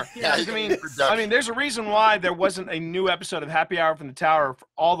 you are. Yeah, I mean, there's a reason why there wasn't a new episode of Happy Hour from the Tower for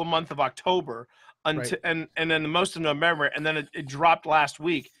all the month of October, until and then the most of November, and then it dropped last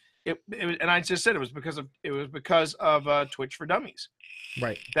week. And I just said it was because of Twitch for Dummies.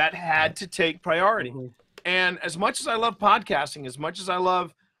 Right. That had to take priority. Mm-hmm. And as much as I love podcasting, as much as I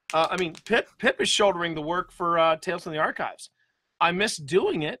love, Pip is shouldering the work for Tales from the Archives. I miss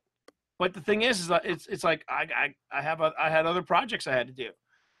doing it, but the thing is that it's like I had other projects I had to do,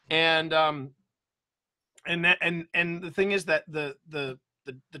 and the thing is that the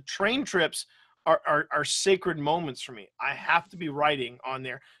train trips are sacred moments for me. I have to be writing on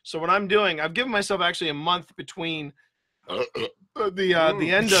there. So what I'm doing, I've given myself actually a month between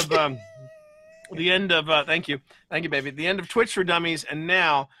the end of thank you baby, the end of Twitch for Dummies and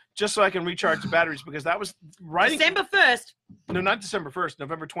now, just so I can recharge the batteries, because that was writing December 1st. No, not December 1st,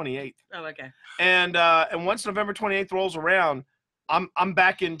 November 28th. Oh, okay. And once November 28th rolls around, I'm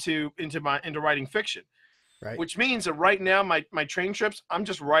back into writing fiction. Right. Which means that right now my train trips, I'm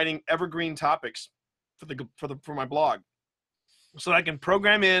just writing evergreen topics for my blog, so that I can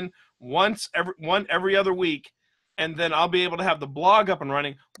program in every other week, and then I'll be able to have the blog up and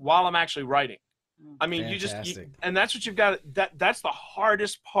running while I'm actually writing. I mean, and that's what you've got. That's the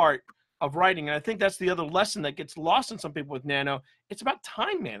hardest part of writing, and I think that's the other lesson that gets lost in some people with Nano. It's about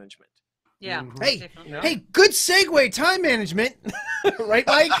time management. Yeah. Hey, good segue, time management. Right,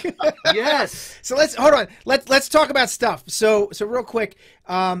 Mike? Yes. So hold on. Let's talk about stuff. So real quick.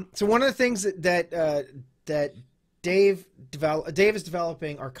 So one of the things that Dave is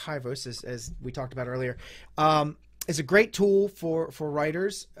developing, Archivos, as we talked about earlier, is a great tool for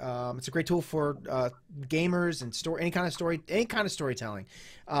writers. It's a great tool for gamers and any kind of storytelling.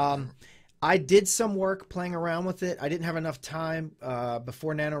 I did some work playing around with it. I didn't have enough time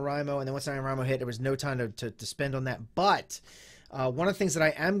before NaNoWriMo, and then once NaNoWriMo hit, there was no time to spend on that. But one of the things that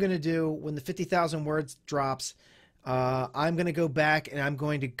I am going to do when the 50,000 words drops, I'm going to go back and I'm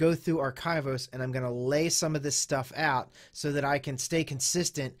going to go through Archivos, and I'm going to lay some of this stuff out so that I can stay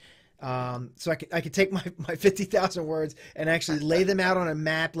consistent. So I could take my 50,000 words and actually lay them out on a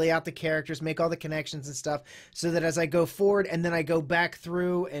map, lay out the characters, make all the connections and stuff, so that as I go forward and then I go back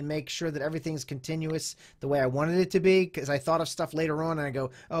through and make sure that everything's continuous the way I wanted it to be, because I thought of stuff later on and I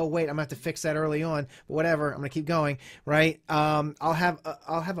go, oh wait, I'm gonna have to fix that early on, but whatever, I'm gonna keep going, right? I'll have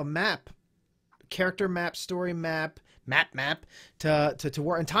a map, character map, story map, map to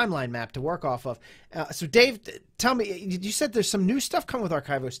work, and timeline map to work off of. So Dave, tell me, you said there's some new stuff coming with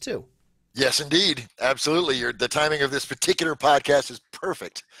Archivos too. Yes, indeed. Absolutely. The timing of this particular podcast is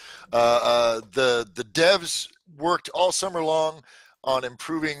perfect. The devs worked all summer long on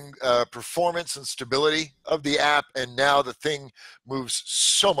improving performance and stability of the app, and now the thing moves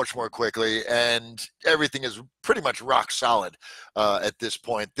so much more quickly, and everything is pretty much rock solid at this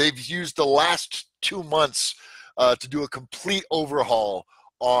point. They've used the last 2 months to do a complete overhaul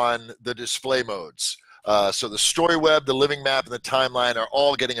on the display modes. So the story web, the living map, and the timeline are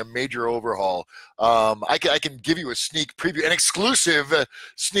all getting a major overhaul. I can give you a sneak preview, an exclusive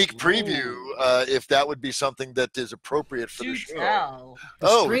sneak preview, if that would be something that is appropriate for the show. Tell.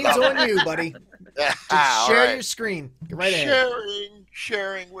 The screen's on you, buddy. Just share your screen. Get right ahead.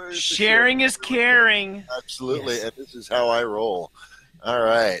 Sharing. Where's Sharing is caring. Absolutely, Yes. and this is how I roll. All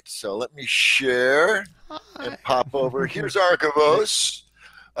right, so let me share and pop over. Here's Archivos.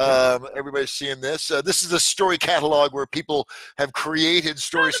 Everybody's seeing this. This is a story catalog where people have created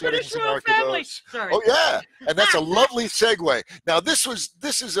story settings in Archivos. Sorry. Oh yeah, and that's a lovely segue. Now this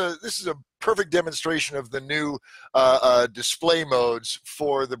is a perfect demonstration of the new display modes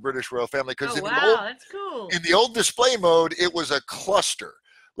for the British royal family, because That's cool. in the old display mode it was a cluster.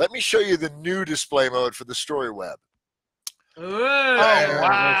 Let me show you the new display mode for the story web. Ooh.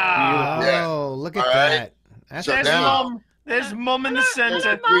 Wow. Yeah. Oh, look at All right. that. That's So There's now- Mom. There's Mom in the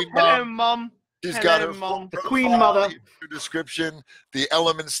center. Queen Hello, Mom. Mom. She's Hello, got her Mom. full Queen profile, Mother. her description, the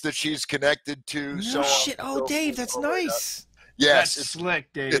elements that she's connected to. No so on shit. and Oh, so Dave, forth. that's Oh my God. nice. Yes, That's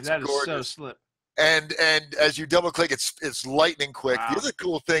slick, Dave. it's That is so gorgeous. slick. and as you double click, it's lightning quick. Wow. The other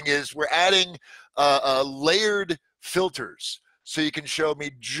cool thing is we're adding layered filters, so you can show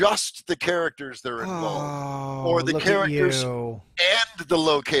me just the characters that are involved, Oh, or the look characters at you. and the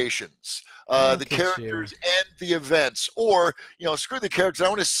locations, Look the at characters and the events, or screw the characters. I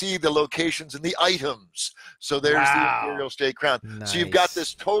want to see the locations and the items. So there's Wow. the Imperial State Crown. Nice. So you've got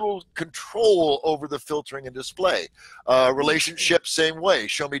this total control over the filtering and display. Relationships, same way.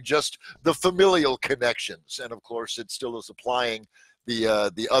 Show me just the familial connections, and of course, it still is applying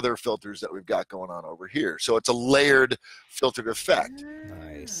the other filters that we've got going on over here. So it's a layered filtered effect.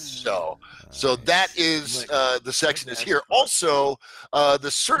 Nice. So that is the section is here. Also,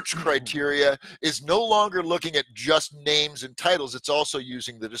 the search criteria is no longer looking at just names and titles. It's also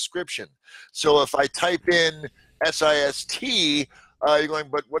using the description. So if I type in SIST, you're going,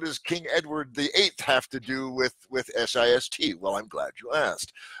 but what does King Edward VIII have to do with SIST? Well, I'm glad you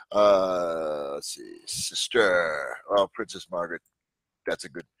asked. Let's see, sister. Oh, Princess Margaret. That's a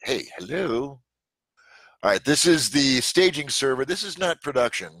good. Hey, hello. All right, this is the staging server. This is not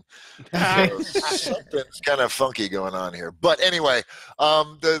production. So something's kind of funky going on here. But anyway,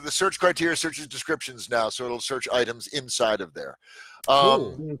 the search criteria searches descriptions now, so it'll search items inside of there.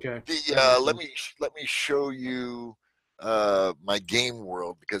 Cool. Okay. Let me show you my game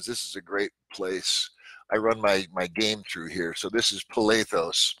world, because this is a great place. I run my game through here. So this is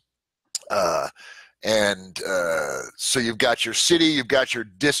Palathos. So you've got your city, you've got your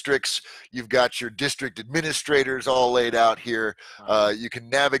districts, you've got your district administrators all laid out here. You can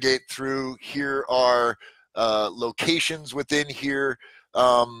navigate through. Here are locations within here.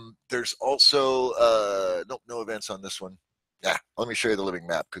 There's also no events on this one. Yeah, let me show you the living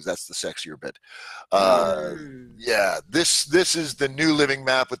map, because that's the sexier bit. Yeah, this is the new living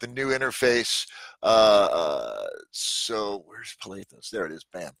map with the new interface. So where's Palathos? There it is.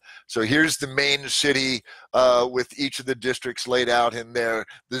 Bam. So here's the main city with each of the districts laid out in there.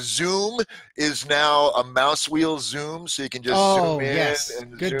 The zoom is now a mouse wheel zoom, so you can just zoom in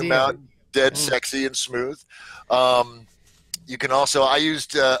and Good zoom deal. out. Dead sexy and smooth. You can also, I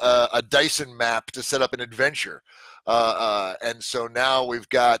used a Dyson map to set up an adventure. And so now we've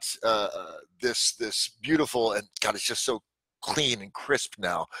got this beautiful, and God, it's just so clean and crisp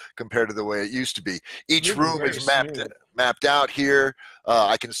now compared to the way it used to be. Each room is mapped out here.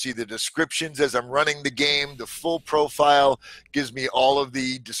 I can see the descriptions as I'm running the game. The full profile gives me all of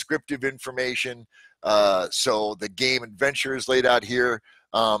the descriptive information. So the game adventure is laid out here.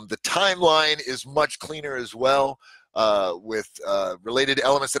 The timeline is much cleaner as well. With related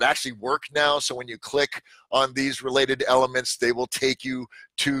elements that actually work now. So when you click on these related elements, they will take you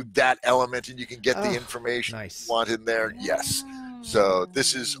to that element, and you can get the information you want in there. Yes. So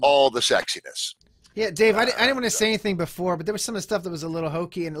this is all the sexiness. Yeah, Dave, I didn't want to say anything before, but there was some of the stuff that was a little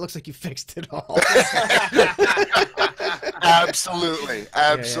hokey, and it looks like you fixed it all. Absolutely.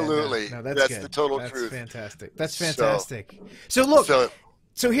 Absolutely. No, that's good. the total that's truth. Fantastic. That's fantastic. So look,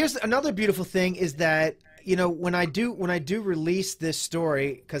 so here's another beautiful thing is that, when I do release this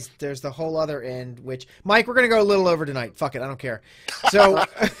story, because there's the whole other end, which, Mike, we're gonna go a little over tonight. Fuck it, I don't care. So,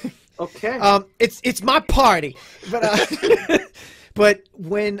 okay, it's my party, but but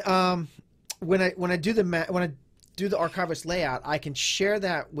when I do the archivist layout, I can share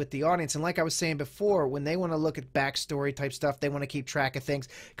that with the audience. And like I was saying before, when they want to look at backstory type stuff, they want to keep track of things.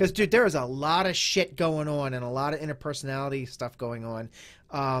 Because, dude, there is a lot of shit going on and a lot of interpersonality stuff going on.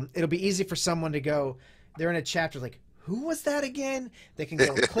 It'll be easy for someone to go, they're in a chapter like, who was that again? They can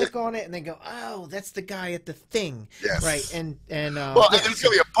go click on it and they go, oh, that's the guy at the thing. Yes. Right. And and there's going to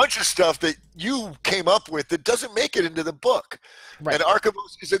be a bunch of stuff that you came up with that doesn't make it into the book. Right. And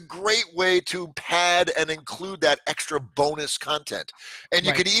Archivos is a great way to pad and include that extra bonus content. And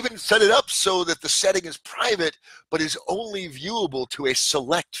you can even set it up so that the setting is private, but is only viewable to a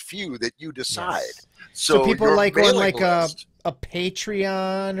select few that you decide. Yes. So people like on like a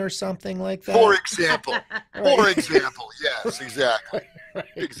Patreon or something like that. For example. For example. Yes, exactly.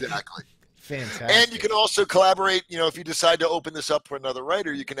 Exactly. Fantastic. And you can also collaborate. You know, if you decide to open this up for another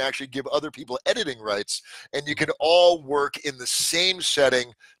writer, you can actually give other people editing rights, and you can all work in the same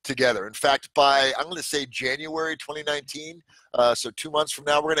setting together. In fact, by, I'm going to say January 2019, so 2 months from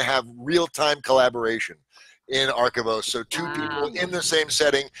now, we're going to have real-time collaboration in Archivos. So two people in the same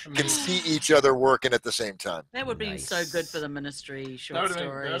setting can see each other working at the same time. That would be so good for the ministry short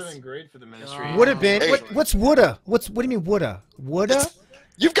stories. That would have been great for the ministry. Would have been. What's woulda? What do you mean woulda? Woulda?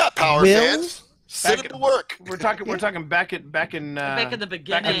 You've got power, fans. Sit to work. We're talking back in the beginning. Back in the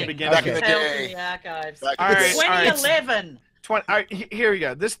beginning. Back in the beginning. Back in the day. In the archives. All right, 2011. All right, here we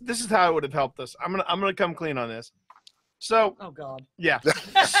go. This is how it would have helped us. I'm gonna come clean on this. So, oh God. Yeah.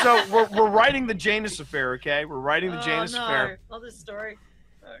 So we're writing the Janus affair, okay? We're writing the Janus affair. Oh, this story.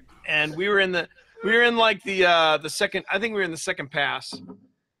 And we were in like the second. I think we were in the second pass.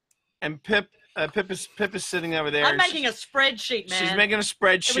 And Pip is sitting over there. I'm making a spreadsheet, man. She's making a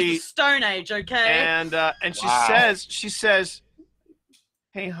spreadsheet. It was the Stone Age, okay? And she says,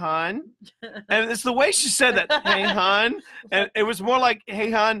 "Hey, hon," and it's the way she said that. Hey, hon, and it was more like, "Hey,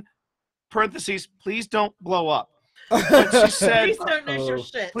 hon," parentheses, please don't blow up. But she said, please don't lose your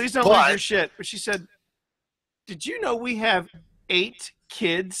shit. Please don't lose your shit. But she said, did you know we have 8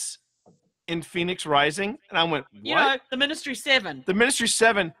 kids in Phoenix Rising? And I went, what? You know, the Ministry 7. The Ministry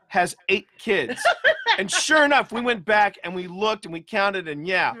 7 has 8 kids. And sure enough, we went back and we looked and we counted, and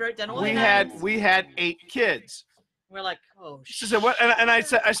we had 8 kids. We're like, oh shit. She said, what? And I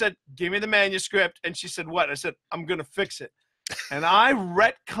said, give me the manuscript. And she said, what? I said, I'm gonna fix it. And I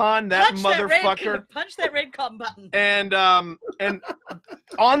retconned that motherfucker. Punch that red cotton button. And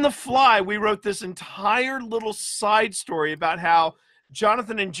on the fly, we wrote this entire little side story about how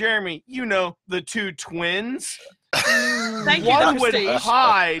Jonathan and Jeremy, you know, the 2 twins. Thank one you, would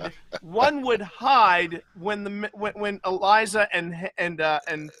hide. One would hide when Eliza and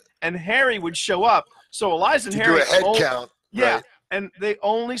Harry would show up. So Eliza and Harry do a head count. Yeah. Right. And they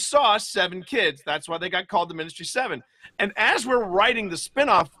only saw 7 kids. That's why they got called the Ministry 7. And as we're writing the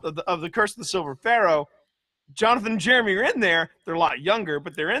spinoff of the Curse of the Silver Pharaoh, Jonathan and Jeremy are in there. They're a lot younger,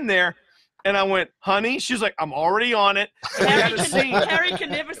 but they're in there. And I went, honey, she's like, I'm already on it. Harry can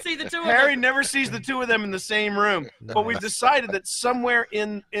never see the 2 of them. Harry never sees the 2 of them in the same room. Nice. But we've decided that somewhere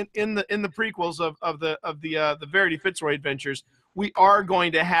in the prequels of the Verity Fitzroy adventures, we are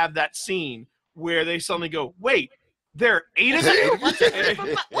going to have that scene where they suddenly go, wait, there are 8 of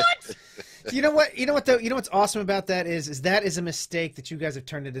them? What? You know what? You know what though? You know what's awesome about that is that is a mistake that you guys have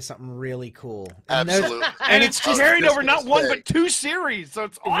turned into something really cool. And absolutely. And it's carried over not 1 but 2 series, so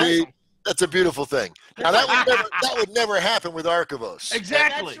it's awesome. That's a beautiful thing. Now that would never happen with Archivos.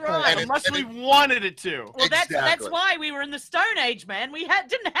 Exactly. That's right. Unless we wanted it to. Well, that's why we were in the Stone Age, man. We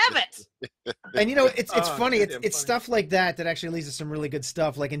didn't have it. And you know, it's funny. It's stuff like that actually leads to some really good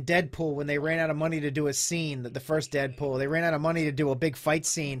stuff. Like in Deadpool, when they ran out of money to do a scene, the first Deadpool, they ran out of money to do a big fight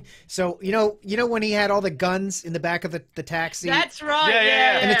scene. So you know when he had all the guns in the back of the taxi. That's right.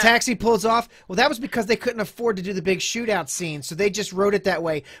 Yeah. And the taxi pulls off. Well, that was because they couldn't afford to do the big shootout scene, so they just wrote it that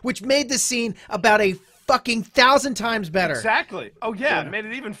way, which made the scene about a fucking 1,000 times better. Exactly. Oh yeah, made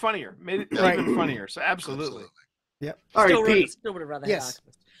it even funnier. Even funnier. So absolutely. Yep. All right, Pete. Still would have rather yes.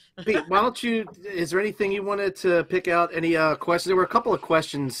 Pete, why don't you? Is there anything you wanted to pick out? Any questions? There were a couple of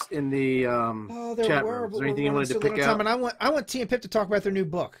questions in the chat room. Is there anything you wanted to pick out? And I want T and Pip to talk about their new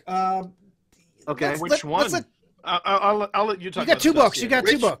book. Okay, which one? I'll let you talk. You got 2 books. You got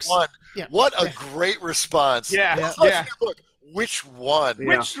 2 books. One? Yeah. What a great response. Yeah. Which one?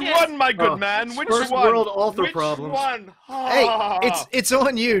 Which one, my good man? Which First one? world author Which problems. One? Hey, it's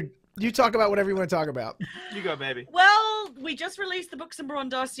on you. You talk about whatever you want to talk about. You go, baby. Well, we just released the Books and Brawn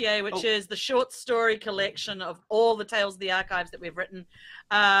dossier, which is the short story collection of all the Tales of the Archives that we've written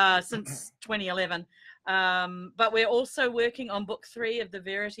since 2011. But we're also working on book 3 of the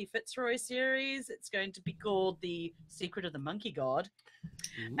Verity Fitzroy series. It's going to be called The Secret of the Monkey God.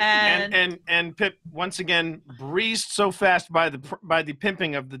 And Pip once again breezed so fast by the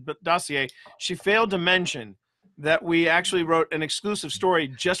pimping of the dossier, she failed to mention that we actually wrote an exclusive story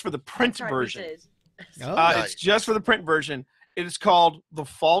just for the print version. Nice. It's just for the print version. It is called The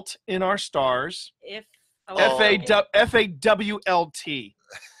Fault in Our Stars. If FAWLT.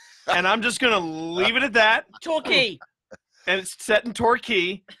 And I'm just going to leave it at that. Torquay. And it's set in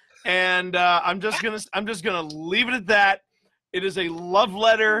Torquay. And I'm just gonna leave it at that. It is a love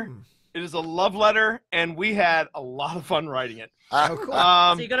letter. It is a love letter, and we had a lot of fun writing it. Oh, cool.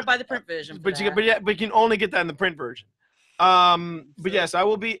 So you got to buy the print version. But you can only get that in the print version. But yes, I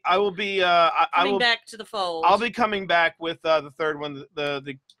will be coming back to the fold. I'll be coming back with the third one,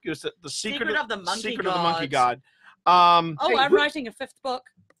 the Secret of the Monkey God. I'm writing a fifth book.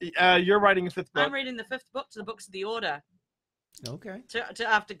 You're writing a fifth book. I'm reading the fifth book to the Books of the Order. Okay. To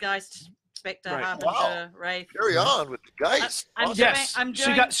after Geist, Spectre, Right. Harbinger, Wraith. Carry on with the guys. Yes,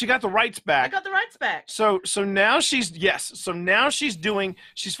 she got the rights back. I got the rights back. So now she's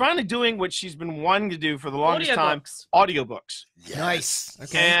finally doing what she's been wanting to do for the longest time. Audiobooks. Yes. Nice.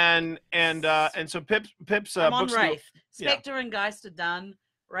 Okay. And so Pip's I'm on books. Wraith. Spectre and Geist are done.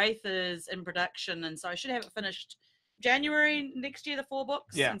 Wraith is in production, and so I should have it finished January next year. The 4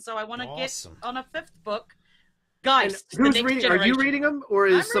 books. Yeah. And so I want to get Awesome. on a 5th book. Geist. Who's reading? Are you reading them, or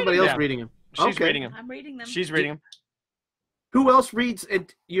is somebody else reading them? She's reading them. I'm reading them. She's reading them. Who else reads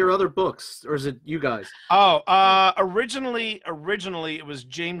your other books, or is it you guys? Originally it was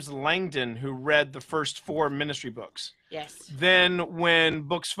James Langdon who read the first 4 ministry books. Yes. Then when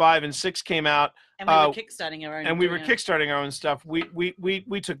books 5 and 6 came out, and we were kickstarting our own. And we were kickstarting our own stuff. We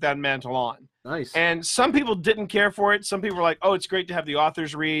took that mantle on. Nice. And some people didn't care for it. Some people were like, "Oh, it's great to have the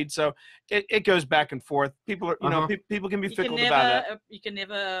authors read." So it goes back and forth. People are, people can be fickle about it. You can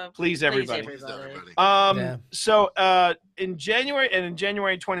never please everybody. everybody. So in January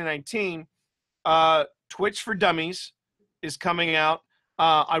 2019, Twitch for Dummies is coming out.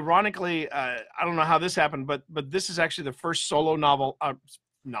 Ironically, I don't know how this happened, but this is actually the first solo novel.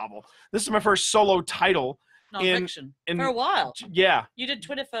 This is my first solo title. Nonfiction for a while. Yeah, you did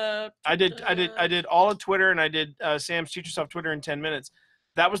Twitter for. I did all of Twitter, and I did Sam's Teach Yourself Twitter in 10 minutes.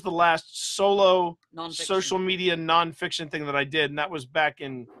 That was the last solo social media nonfiction thing that I did, and that was back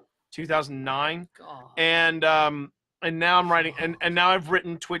in 2009. God. And now I'm writing, and now I've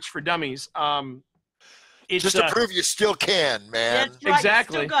written Twitch for Dummies. It's just to prove you still can, man. That's right,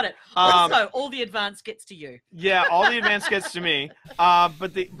 exactly. You still got it. Also, all the advance gets to you. Yeah, all the advance gets to me.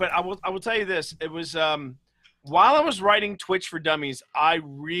 But I will tell you this. It was while I was writing Twitch for Dummies, I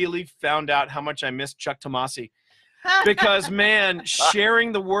really found out how much I missed Chuck Tomasi. Because man,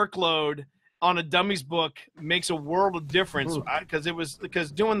 sharing the workload on a Dummies book makes a world of difference.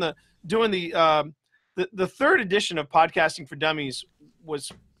 Because doing the 3rd edition of Podcasting for Dummies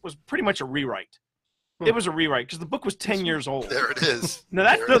was pretty much a rewrite. It was a rewrite because the book was 10 years old. There it is. No,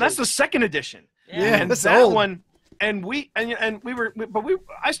 that's the 2nd edition. Yeah, and that's that old. one, I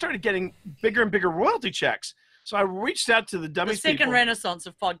started getting bigger and bigger royalty checks. So I reached out to the Dummies The second people. renaissance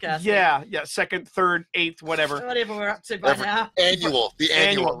of podcasting. Yeah, 2nd, 3rd, 8th, whatever. Whatever we're up to by now. The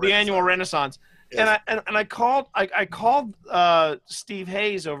annual renaissance. Yes. And I called Steve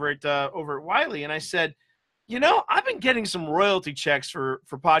Hayes over at Wiley, and I said, I've been getting some royalty checks for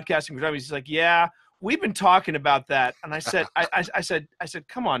Podcasting for Dummies. He's like, yeah. We've been talking about that, and I said, I said,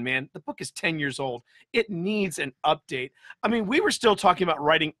 come on, man. The book is 10 years old. It needs an update. I mean, we were still talking about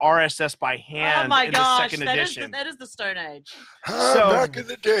writing RSS by hand in the 2nd edition. That is the Stone Age. Back in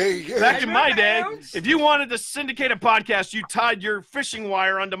the day. Yeah. Back in my day, if you wanted to syndicate a podcast, you tied your fishing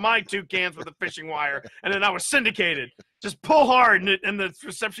wire onto my 2 cans with a fishing wire, and then I was syndicated. Just pull hard, and the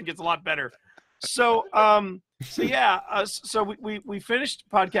reception gets a lot better. So we finished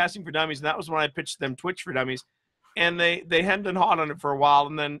Podcasting for Dummies, and that was when I pitched them Twitch for Dummies, and they hemmed and hawed on it for a while,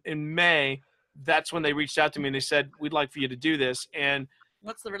 and then in May, that's when they reached out to me and they said, we'd like for you to do this. And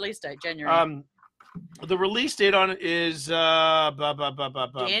what's the release date? January. The release date on it is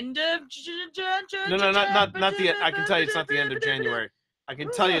the end of no, not the. I can tell you it's not the end of January. I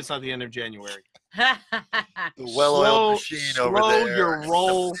can tell you it's not the end of January. The well-oiled machine over there. Slow your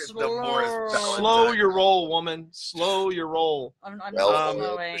roll. Slow your roll, woman. Slow your roll. I'm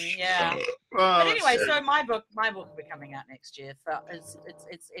slowing. Yeah. But anyway, so my book will be coming out next year. So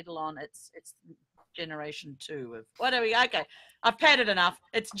it's Eidolon. It's generation 2 of what are we? Okay, I've padded enough.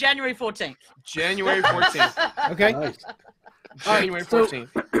 It's January 14th. January 14th. Okay. Nice. January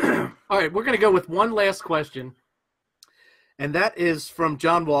 14th. All right, we're going to go with one last question, and that is from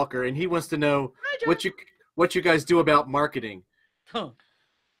John Walker, and he wants to know what you guys do about marketing. Huh.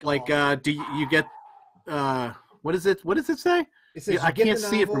 Like, do you get what is it? What does it say? It says I can't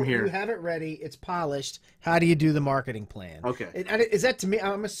see it from here. You have it ready. It's polished. How do you do the marketing plan? Okay. Is that to me?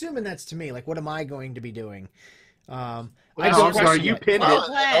 I'm assuming that's to me. Like, what am I going to be doing? Are you pinned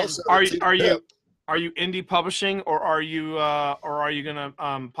it? Are you indie publishing, or are you gonna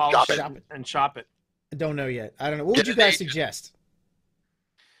polish it and shop it? Don't know yet. I don't know. What would Get you an guys agent. suggest?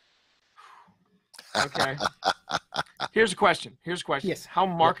 Okay. Here's a question. Yes. How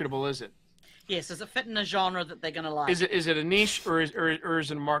marketable is it? Yes, does it fit in a genre that they're going to like? Is it a niche or is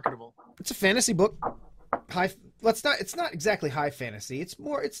it marketable? It's a fantasy book. Well, it's not exactly high fantasy. It's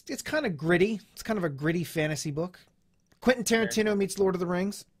more. It's kind of gritty. It's kind of a gritty fantasy book. Quentin Tarantino meets Lord of the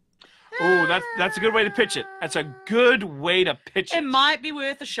Rings. Oh, that's a good way to pitch it. That's a good way to pitch it. It might be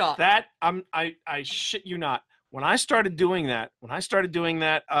worth a shot. I shit you not. When I started doing that, when I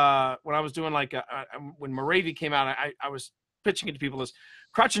was doing like when Moravia came out, I was pitching it to people as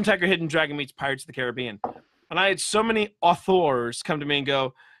Crouching Tiger, Hidden Dragon meets Pirates of the Caribbean, and I had so many authors come to me and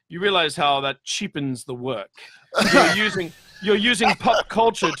go, "You realize how that cheapens the work? You're using pop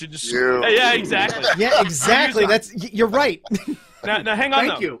culture to just yeah, exactly. Yeah, exactly. You're right. Now hang on.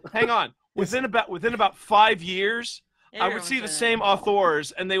 Thank you. Hang on. Within about 5 years, I would see the same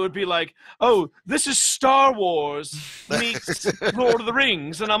authors, and they would be like, "Oh, this is Star Wars meets Lord of the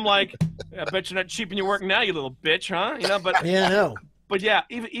Rings," and I'm like, "I bet you're not cheaping your work now, you little bitch, huh?" You know, but Yeah, no. But yeah,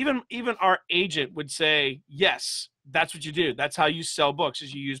 even our agent would say, "Yes, that's what you do. That's how you sell books,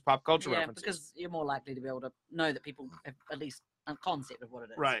 is you use pop culture references." Because you're more likely to be able to know that people have at least a concept of what it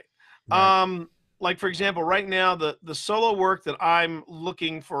is. Right. Right. Like for example, right now the solo work that I'm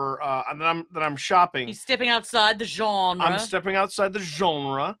looking for, that I'm shopping. He's stepping outside the genre. I'm stepping outside the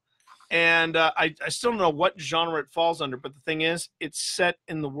genre, and I still don't know what genre it falls under. But the thing is, it's set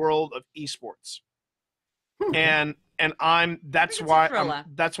in the world of esports, and that's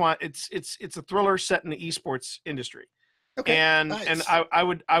why it's a thriller set in the esports industry. Okay. And nice. and I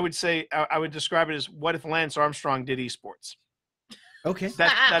would say I would describe it as, what if Lance Armstrong did esports? Okay.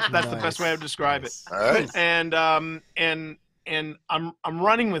 That's Nice. the best way I would describe it. All right. And I'm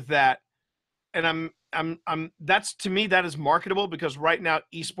running with that, and that's, to me, that is marketable, because right now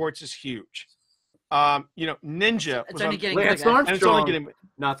esports is huge. Ninja It's was only on getting Lance bigger. and it's only Armstrong, getting,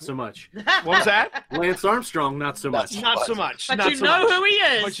 not so much. what was that? Lance Armstrong, not so much. Not so much. But not you so know much. who he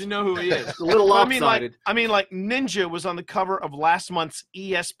is. But you know who he is. It's a little Well, lopsided. I mean, like Ninja was on the cover of last month's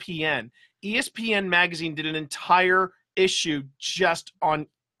ESPN. ESPN magazine did an entire issue just on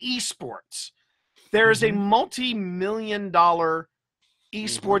esports. There is a multi-million-dollar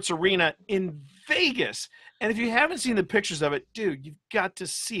esports arena in Vegas, and if you haven't seen the pictures of it, dude, you've got to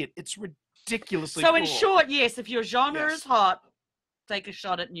see it. It's ridiculously So cool. in short, yes, if your genre Yes. is hot, take a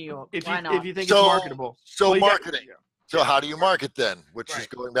shot at New York. Why not? If you think So- it's marketable. So Well, you got- marketing. So how do you market then? Which is Right.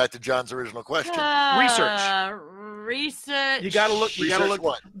 going back to John's original question. Research. You gotta look. You gotta Research look.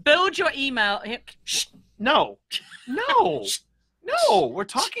 what? Build your email. No. We're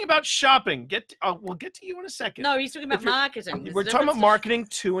talking about shopping. We'll get to you in a second. No, he's talking about If you're- marketing. There's We're a talking about difference. marketing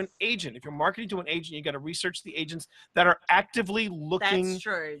to an agent. If you're marketing to an agent, you got to research the agents that are actively looking. That's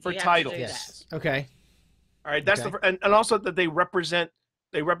true. for You have to titles. do Yes. Okay. All right, that's Okay. and also that they represent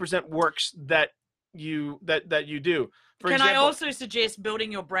works that you do. For Can example, I also suggest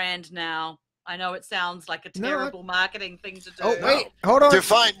building your brand now? I know it sounds like a No, terrible marketing thing to do. Oh wait, hold on.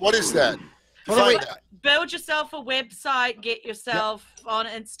 Define what is that? Hold on, Define wait. that. Build yourself a website, get yourself on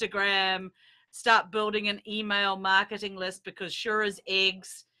Instagram, start building an email marketing list, because sure as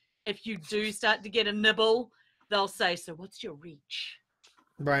eggs, if you do start to get a nibble, they'll say, "So what's your reach?"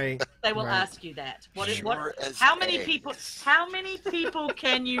 Right. They will Right. ask you that. What is what? Sure as How many eggs. people? How many people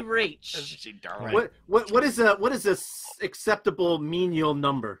can you reach? Isn't she darling? Right. What is a acceptable menial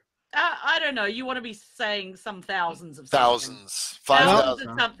number? I don't know. You want to be saying some thousands of something. Thousands. Thousands 5,000.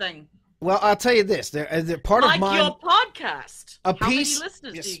 of something. Well, I'll tell you this. They're part Like of mine. your podcast. A How piece, many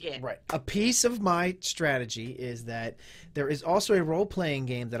listeners yes, do you get? Right. A piece of my strategy is that there is also a role-playing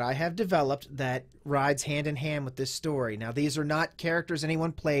game that I have developed that rides hand in hand with this story. Now, these are not characters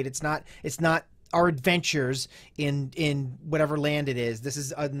anyone played. It's not our adventures in whatever land it is. This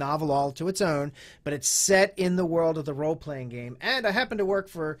is a novel all to its own, but it's set in the world of the role-playing game. And I happen to work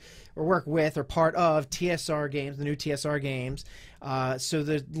with or part of TSR Games, the new TSR Games. So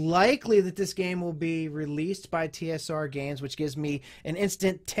there's likely that this game will be released by TSR Games, which gives me an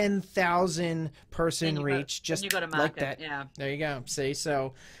instant 10,000 person reach, just you got to like market. that. Yeah. There you go. See,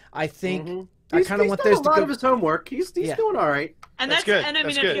 so I think I He's- kind of he's want done those a to lot go. of his homework. He's Yeah. doing all right. And That's that's good. And I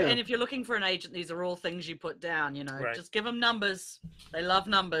mean, That's good. and if you're looking for an agent, these are all things you put down. You know, Right. just give them numbers. They love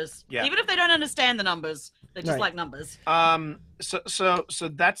numbers. Yeah. Even if they don't understand the numbers, they just Right. like numbers. So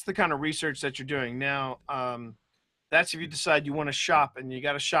that's the kind of research that you're doing now. That's if you decide you want to shop, and you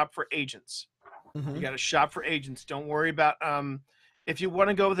got to shop for agents. Mhm. You got to shop for agents. Don't worry about if you want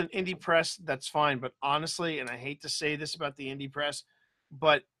to go with an indie press, that's fine. But honestly, and I hate to say this about the indie press,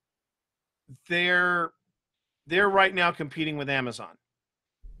 but they're right now competing with Amazon.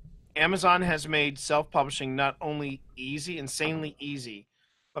 Amazon has made self-publishing not only easy, insanely easy,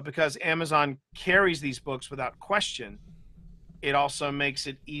 but because Amazon carries these books without question, it also makes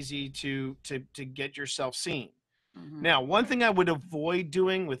it easy to get yourself seen. Mhm. Now, one thing I would avoid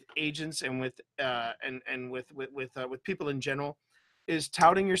doing with agents and with people in general is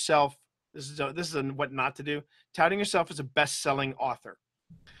touting yourself. This is what not to do. Touting yourself as a best-selling author,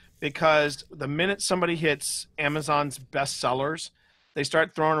 because the minute somebody hits Amazon's bestsellers, they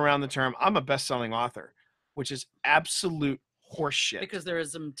start throwing around the term "I'm a best-selling author," which is absolute horseshit. Because there are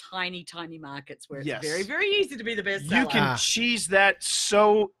some tiny markets where it's Yes. very, very easy to be the best You seller. can cheese that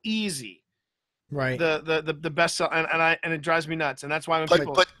so easy. Right. The best sell, and it drives me nuts, and that's why when But,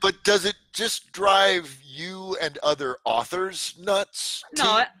 people. but does it just drive you and other authors nuts?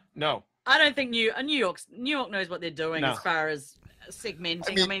 No. I don't think New York knows what they're doing No. as far as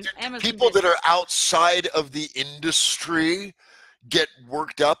segmenting. I mean, do Amazon people just- that are outside of the industry get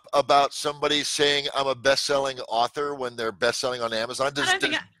worked up about somebody saying I'm a best-selling author when they're best-selling on Amazon? I don't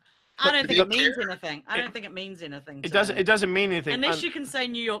think do it you means care? anything. I don't think it means anything. It to doesn't. them. It doesn't mean anything Unless you can say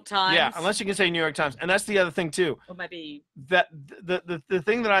New York Times. Yeah, unless you can say New York Times, and that's the other thing too. Or maybe That the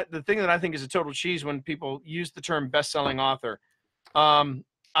thing that I think is a total cheese when people use the term best-selling author.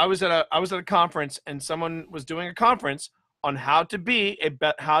 I was at a conference, and someone was doing a conference on how to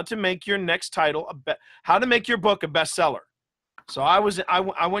make your next title how to make your book a bestseller. So I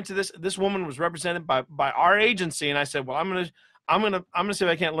went to this woman was represented by our agency, and I said, well, I'm gonna see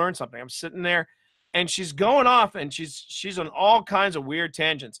if I can't learn something. I'm sitting there, and she's going off, and she's on all kinds of weird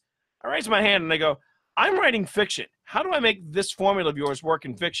tangents. I raise my hand and I go, I'm writing fiction. How do I make this formula of yours work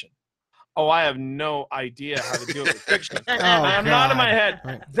in fiction? Oh, I have no idea how to do it with fiction. I'm not in my head.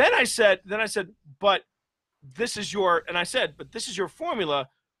 Right. Then I said, but this is your formula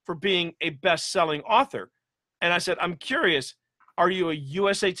for being a best-selling author. And I said, I'm curious, are you a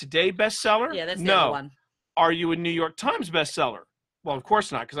USA Today bestseller? yeah, that's the no. other one. Are you a New York Times bestseller? Well, of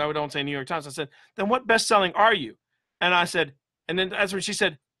course not, because I don't say New York Times. I said, then what best-selling are you? And I said, and then that's when she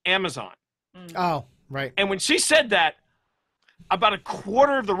said, Amazon. Oh, right. And when she said that, about a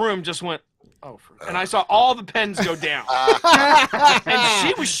quarter of the room just went, oh, and I saw all the pens go down. And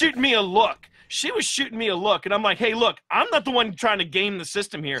she was shooting me a look. And I'm like, hey, look, I'm not the one trying to game the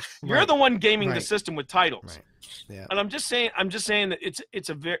system here. You're Right. the one gaming the Right. system with titles. Right. Yeah. And I'm just saying that it's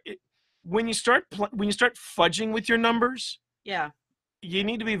a very when you start fudging with your numbers, Yeah. you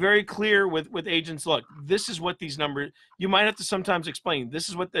need to be very clear with agents. Look, this is what these numbers. You might have to sometimes explain. This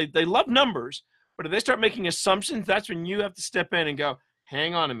is what they love numbers, but if they start making assumptions, that's when you have to step in and go,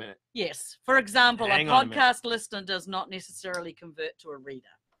 hang on a minute. Yes. For example, Hang a on a minute. podcast listener does not necessarily convert to a reader.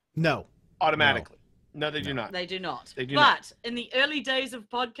 No. Automatically. No, they do not. They do not. They do but not. in the early days of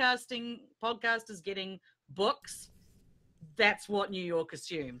podcasters getting books, that's what New York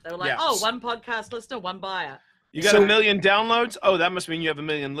assumed. They were like, Yeah. oh, one podcast listener, one buyer. You got So- 1 million downloads? Oh, that must mean you have 1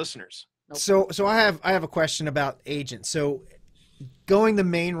 million listeners. Nope. So I have a question about agents. So going the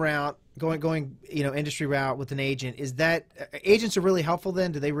main route, going industry route with an agent, is that agents are really helpful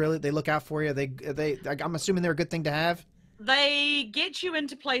then? Do they look out for you? I'm assuming they're a good thing to have. They get you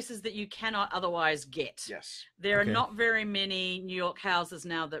into places that you cannot otherwise get. Yes. There Okay. are not very many New York houses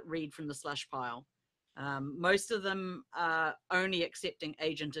now that read from the slush pile. Most of them are only accepting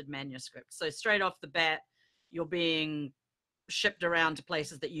agented manuscripts. So straight off the bat, you're being shipped around to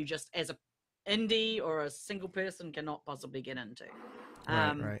places that you just, as a indie or a single person, cannot possibly get into.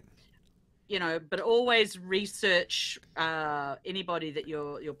 Right. But always research anybody that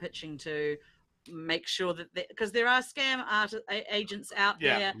you're pitching to. Make sure that because there are scam agents out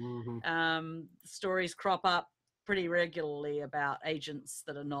Yeah. there. Stories crop up pretty regularly about agents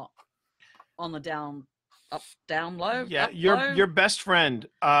that are not on the down low. Yeah, up, your low, your best friend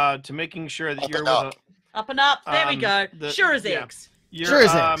to making sure that Up you're and with up. up and up. There we go. Sure as yeah. eggs. Sure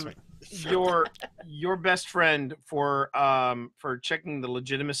as eggs, right. your best friend for checking the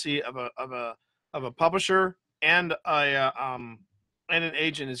legitimacy of a publisher and and an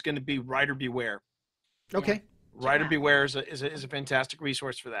agent is going to be Writer Beware. Okay. Writer out. Beware is a fantastic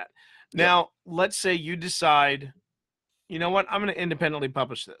resource for that. Now, let's say you decide, you know what, I'm going to independently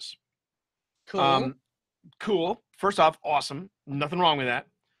publish this. Cool. Cool. First off, awesome. Nothing wrong with that.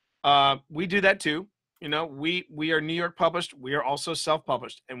 We do that too. We are New York published. We are also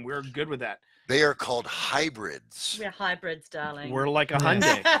self-published, and we're good with that. They are called hybrids. We're hybrids, darling. We're like a Yeah.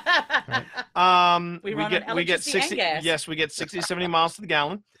 Hyundai. We run on we get electricity and 60. gas. Yes, we get 60, 70 miles to the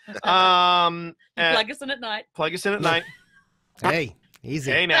gallon. You And plug us in at night. plug us in at night. Hey,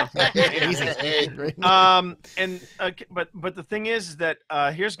 easy. Hey now. Easy. But the thing is that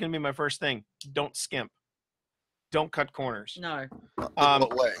here's going to be my first thing. Don't skimp. don't cut corners. No. In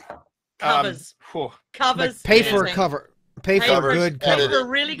what way? Covers. Covers. Like pay for a editing. cover. Pay for a good Pay cover. for a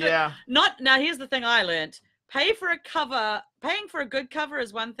really good. Yeah. Now here's the thing I learned. Paying for a good cover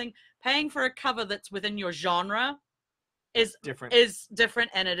is one thing. Paying for a cover that's within your genre is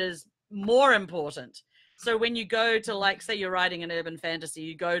different, and it is more important. So when you go to, like, say you're writing an urban fantasy,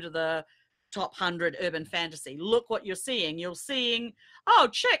 you go to the top 100 urban fantasy. Look what you're seeing. You're seeing,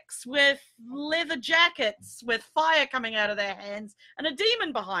 chicks with leather jackets with fire coming out of their hands and a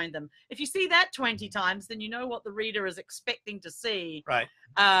demon behind them. If you see that 20 times, then you know what the reader is expecting to see. Right.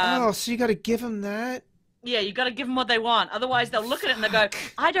 So you got to give them that? Yeah, you got to give them what they want. Otherwise, they'll look at it and they'll go,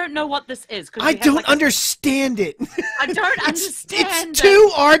 I don't know what this is. I don't understand it. I don't understand It's too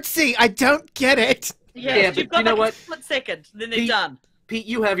artsy. I don't get it. Yeah, but you've got you know what? a split second, then they're done. Pete,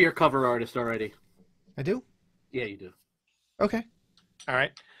 you have your cover artist already. I do? Yeah, you do. Okay. All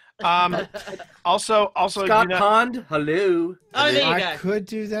right. Also, Scott Pond, hello. Oh, there you go. I could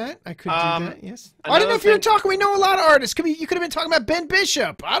do that. Yes. I another don't know if you were thing- talking. We know a lot of artists. You could have been talking about Ben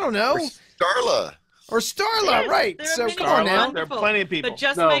Bishop. I don't know. Or Starla. Or Starla, Yes, right. there are So many come on now. There are plenty of people. But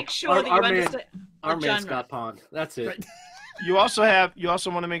just No, make sure that you understand Our the man genre. Scott Pond. That's it. Right. You also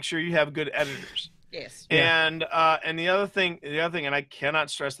want to make sure you have good editors. Yes. And the other thing, and I cannot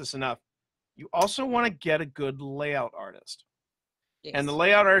stress this enough, you also want to get a good layout artist. Yes. And the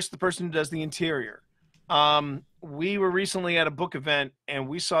layout artist, the person who does the interior. We were recently at a book event, and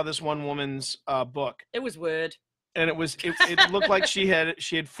we saw this one woman's book, It was Word. and it looked like she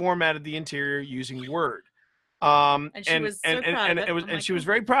had formatted the interior using Word. And she was so proud of it. And she was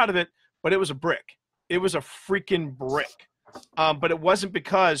very proud of it, but it was a brick. It was a freaking brick. But it wasn't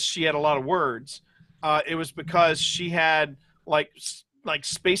because she had a lot of words. It was because she had like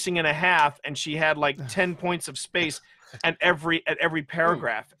spacing and a half, and she had like 10 points of space at every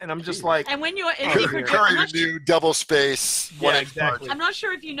paragraph. And I'm just like, And when you're indie Courier new double space. yeah, exactly. I'm not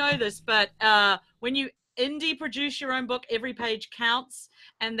sure if you know this, but when you indie produce your own book, every page counts,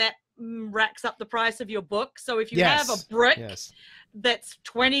 and that racks up the price of your book. So if you have a brick that's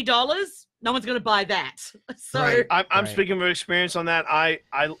 $20, no one's going to buy that. So Right. I'm speaking from experience on that.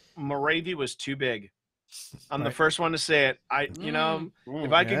 Moravia was too big. I'm the first one to say it.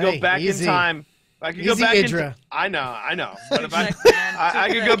 If I could go back in time, I could go back in. I know. But if I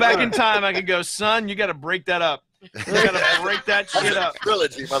could go back in time, I could go, son, you got to break that up. You got to break that shit up.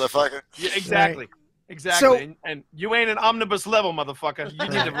 Trilogy, motherfucker. Yeah, exactly. Right. Exactly. So- and you ain't an omnibus level, motherfucker.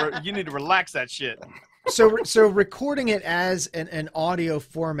 You need to relax that shit. So recording it as an audio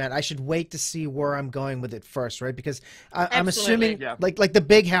format, I should wait to see where I'm going with it first, right? Because I'm assuming like the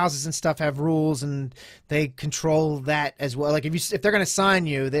big houses and stuff have rules and they control that as well. Like if they're going to sign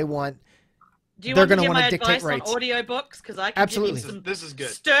you, they're going to want to dictate rights. On audiobooks? Because I can give you some this is good.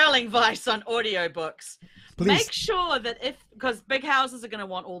 sterling advice on audiobooks. Please. Make sure that because big houses are going to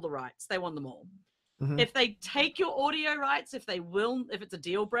want all the rights, they want them all. Mm-hmm. If they take your audio rights, if it's a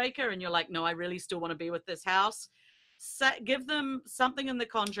deal breaker and you're like, no, I really still want to be with this house, give them something in the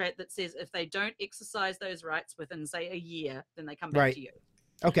contract that says if they don't exercise those rights within, say, a year, then they come back to you.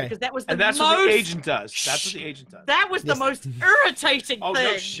 Okay. Because that was And that's what the agent does. That's what the agent does. That was the most irritating Oh,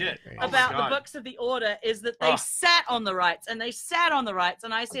 thing no shit. about the books of the order is that they sat on the rights and they sat on the rights.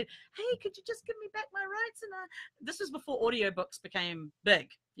 And I said, hey, could you just give me back my rights? And this was before audiobooks became big,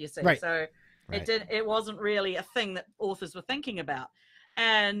 you see. Right. So it wasn't really a thing that authors were thinking about.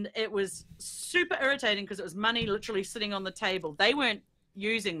 And it was super irritating because it was money literally sitting on the table. They weren't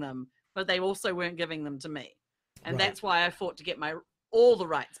using them, but they also weren't giving them to me. And that's why I fought to get all the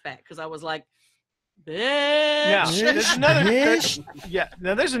rights back, because I was like, bitch.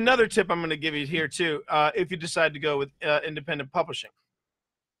 Now, there's another tip I'm going to give you here too. If you decide to go with independent publishing,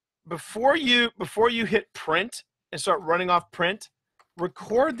 before you hit print and start running off print,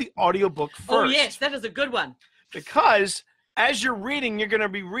 record the audiobook first. Oh yes, that is a good one. Because as you're reading, you're going to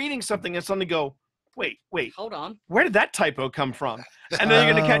be reading something and suddenly go, wait, hold on, where did that typo come from? And then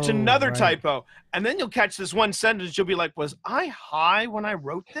you're going to catch another typo, and then you'll catch this one sentence. You'll be like, was I high when I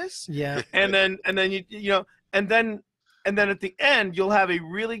wrote this? Yeah. And then and then at the end you'll have a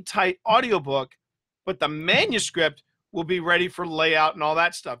really tight audiobook, but the manuscript will be ready for layout and all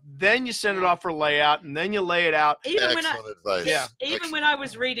that stuff. Then you send it off for layout, and then you lay it out. Excellent advice. Even when I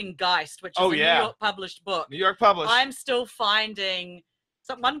was reading Geist, which is a New York published book, I'm still finding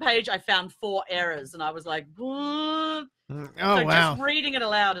one page I found 4 errors, and I was like, what? Just reading it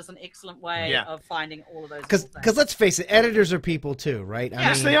aloud is an excellent way of finding all of those. Because let's face it, editors are people too, right?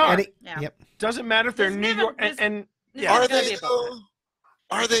 Yes, they are. Yep. Doesn't matter if they're New York and Are they though?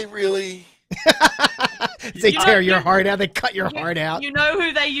 Are they really? They tear your heart out. They cut your heart out. You know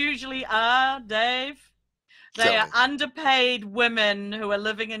who they usually are, Dave? They are Tell underpaid women who are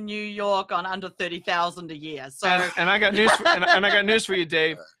living in New York on under 30,000 a year. So, and I got news. And I got news for you,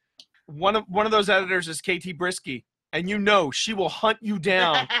 Dave. One of those editors is KT Brisky, and you know she will hunt you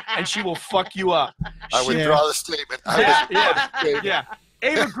down and she will fuck you up. I withdraw the statement. Yeah.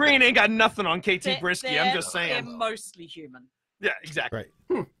 Ava Green ain't got nothing on KT Brisky. I'm just saying. They're mostly human. Yeah, exactly.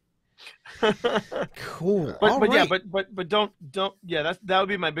 Right. Cool. But don't that would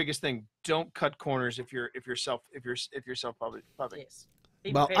be my biggest thing. Don't cut corners if you're self-publishing. Yes.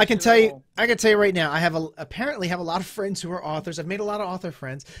 Well, I can tell you right now, I apparently have a lot of friends who are authors. I've made a lot of author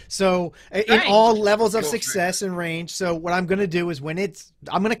friends. So in all levels of success and range. So what I'm going to do is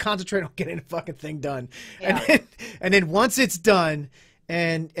I'm going to concentrate on getting the fucking thing done. Yeah. And then once it's done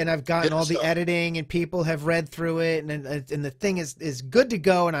and I've gotten all the editing and people have read through it and the thing is good to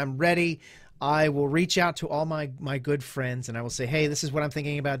go and I'm ready, I will reach out to all my good friends and I will say, hey, this is what I'm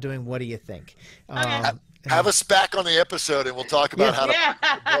thinking about doing. What do you think? Have us back on the episode, and we'll talk about how to write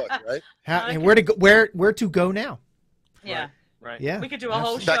the book, right? And where to go now? Yeah. Right. Yeah. We could do a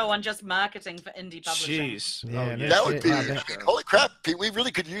whole show on just marketing for indie publishing. Jeez. Yeah, That would be. I mean, holy crap, Pete! We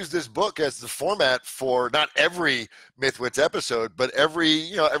really could use this book as the format for not every MythWits episode, but every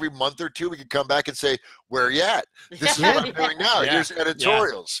month or two, we could come back and say, "Where are you at? This is what I'm doing now. Here's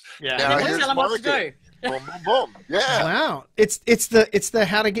editorials. Yeah. Now We'll here's tell them what to marketing." do. Boom, boom, boom. Yeah. Wow. It's the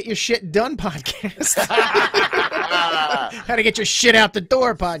How to Get Your Shit Done podcast. How to Get Your Shit Out the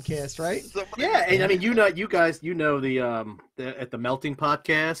Door podcast, right? Yeah, and I mean, you guys, the at the Melting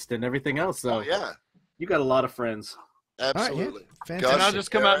podcast and everything else. So you got a lot of friends. Absolutely. Right, And I'll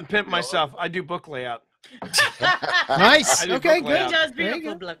just come out and pimp myself. I do book layout. Nice. Okay, book good. layout. He does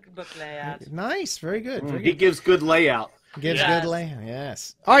beautiful book layout. Nice. Very good. Very He good. gives good layout. Gives good layout.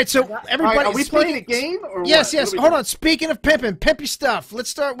 Yes. All right. So everybody, Are we playing a game? Or Yes. what? Yes. What are we Hold doing? on. Speaking of pimping, pimp your stuff. Let's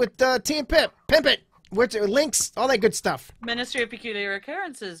start with T and Pip. Pimp it. Where's links? All that good stuff.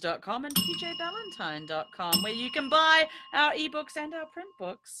 ministryofpeculiaroccurrences.com and pjballantine.com, where you can buy our ebooks and our print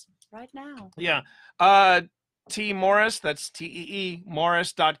books right now. Yeah. T Morris, that's TEE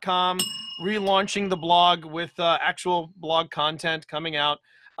Morris.com. Relaunching the blog with actual blog content coming out.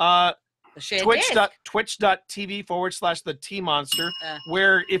 The shared desk. Twitch.tv/the T Monster,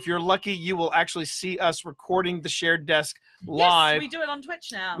 where if you're lucky, you will actually see us recording the shared desk live. Yes, we do it on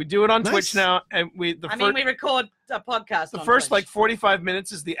Twitch now. We do it on Twitch now, and we record a podcast. The on first Twitch. 45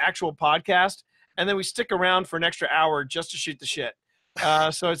 minutes is the actual podcast, and then we stick around for an extra hour just to shoot the shit.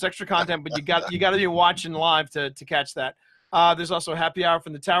 So it's extra content, but you got to be watching live to catch that. There's also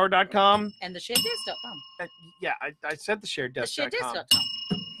happyhourfromthetower.com and the shareddesk.com. Yeah, I said the shareddesk.com. The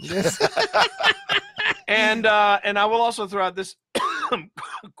shareddesk.com. And I will also throw out this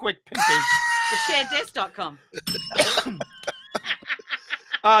quick pimping. The shareddesk.com.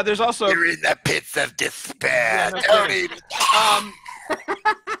 There's also You're in the pits of despair. Yeah, Tony.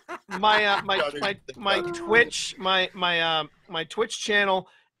 My Twitch my Twitch channel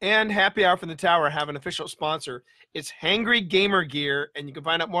and Happy Hour from the Tower have an official sponsor. It's Hangry Gamer Gear, and you can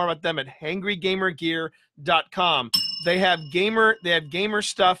find out more about them at hangrygamergear.com. They have gamer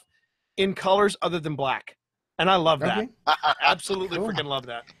stuff in colors other than black, and I love that. Absolutely freaking love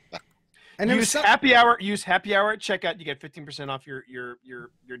that. And use Happy Hour at checkout. You get 15% off your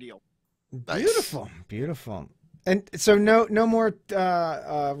deal. Beautiful. And so no more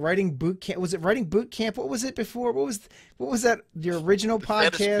writing boot camp. Was it writing boot camp? What was it before? What was that? Your original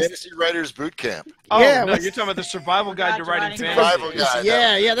podcast? Fantasy Writers Boot Camp. Oh yeah, no, you're talking about the Survival Guide to Writing Fantasy. Survival Guide.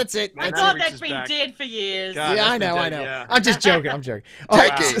 Yeah, that's it. I thought that's been dead for years. God, yeah, I know. Yeah. I'm just joking. I'm joking.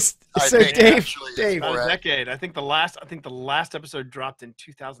 Decades. So Dave, about a decade. I think the last episode dropped in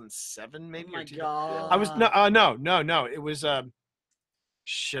 2007, maybe. Oh my or God. I was no. It was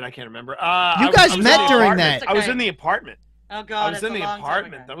shit. I can't remember. You guys met during that. I was in the apartment. Oh God, I was in the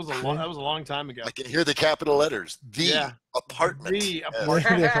apartment. That was a long time ago. I can hear the capital letters. The apartment. The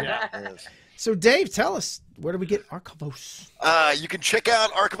apartment. Yes. So Dave, tell us, where do we get Archivos? You can check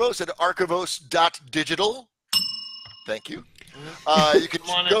out Archivos at archivos.digital. Thank you. You can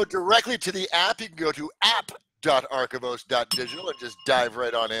go directly to the app. You can go to app.archivos.digital and just dive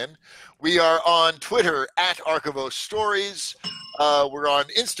right on in. We are on Twitter at Archivos Stories. We're on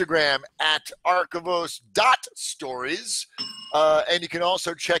Instagram at archivos.stories. And you can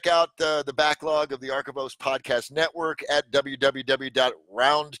also check out the backlog of the Archivos Podcast Network at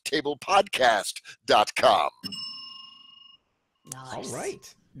www.roundtablepodcast.com. Nice. All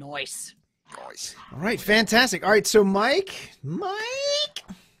right. Nice. All right, fantastic. All right, so Mike.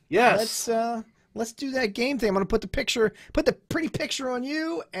 Yes. Let's do that game thing. I'm gonna put the pretty picture on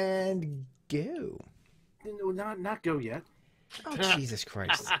you and go. No, not go yet. Oh, Jesus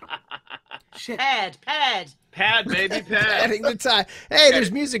Christ. Shit. Pad. Pad, baby, pad. Adding the time. Hey,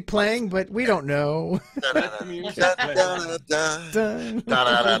 there's music playing, but we don't know. We don't have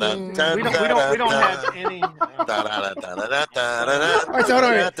any. All right, so hold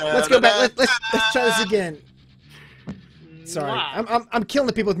on. Let's go back. Let's try this again. Sorry, I'm killing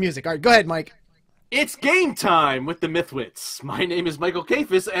the people with music. All right, go ahead, Mike. It's game time with the MythWits. My name is Michael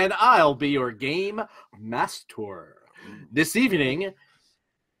Kafis, and I'll be your game master this evening.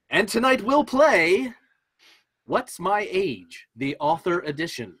 And tonight we'll play What's My Age? The Author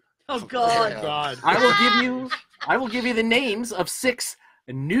Edition. Oh God. I will give you the names of 6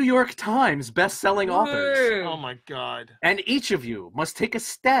 New York Times best-selling authors. Oh my God. And each of you must take a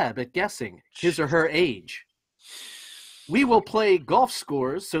stab at guessing his or her age. We will play golf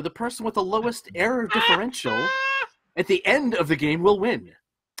scores, so the person with the lowest error differential at the end of the game will win.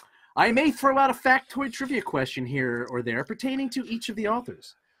 I may throw out a factoid trivia question here or there pertaining to each of the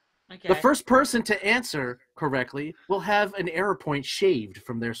authors. Okay. The first person to answer correctly will have an error point shaved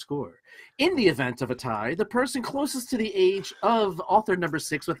from their score. In the event of a tie, the person closest to the age of author number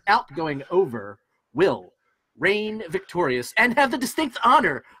 6 without going over will reign victorious and have the distinct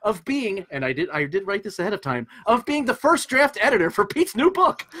honor of being, and I did write this ahead of time, of being the first draft editor for Pete's new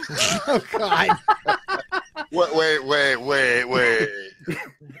book. Oh God. Wait.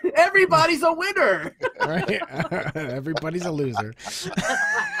 Everybody's a winner. Right? Everybody's a loser.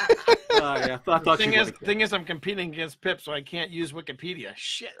 Yeah, I thought Thing is, I'm competing against Pip, so I can't use Wikipedia.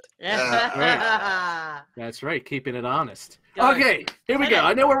 Shit. That's right, keeping it honest. Go. Okay, here we go.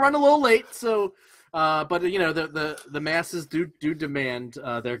 I know we're running a little late, so but you know the masses do demand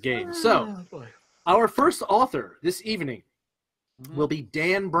their game. So our first author this evening will be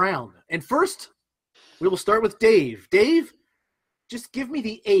Dan Brown, and first we will start with Dave. Dave, just give me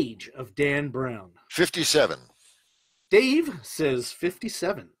the age of Dan Brown. 57. Dave says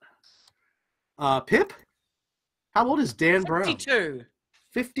 57. Pip, how old is Dan Brown? 62.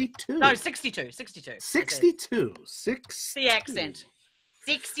 52. No, 62. 62. 62. The accent.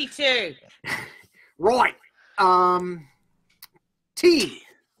 62. Right. T.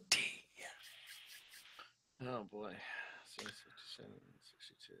 Oh boy. 62.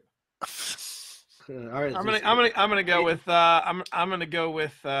 All right. I'm gonna go with I'm gonna go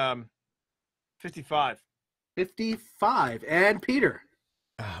with 55. 55. And Peter.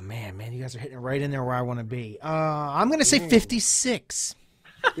 Oh man, you guys are hitting it right in there where I want to be. I'm gonna say 56.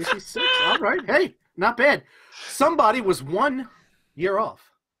 56. All right. Hey, not bad. Somebody was 1 year off.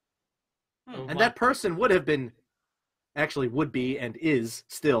 And that person would have been, actually would be and is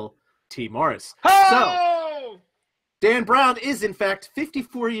still T. Morris. Oh! So, Dan Brown is in fact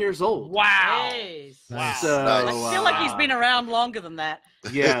 54 years old. Wow. Nice. So, I feel like he's been around longer than that.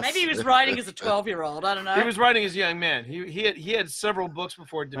 Yes. Maybe he was writing as a 12-year-old. I don't know. He was writing as a young man. He had several books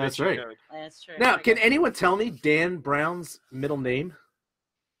before Da Vinci That's right. Code. That's true. Now, can anyone tell me Dan Brown's middle name?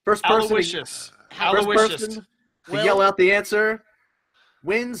 First person Aloysius. to yell out the answer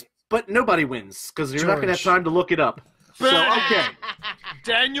wins, but nobody wins because you're not going to have time to look it up. So, okay.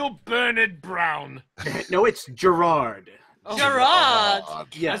 Daniel Bernard Brown. No, it's Gerard. Gerard.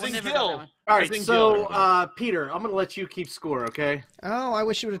 Yes. As in Never Gil. got that one. All right, As in so Gil. Peter, I'm going to let you keep score, okay? Oh, I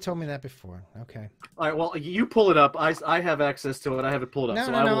wish you would have told me that before. Okay. All right, well, you pull it up. I have access to it. I have it pulled up. No,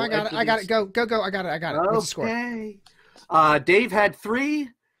 so no, will I got it. I got it. Go. I got it. What's the score? Okay. Dave had 3,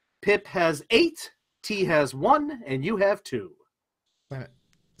 Pip has 8, T has 1, and you have 2. Wait a minute.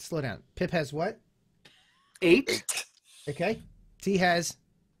 Slow down. Pip has what? 8. Okay. T has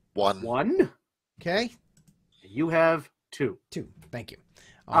 1. 1. okay. You have 2. 2. Thank you.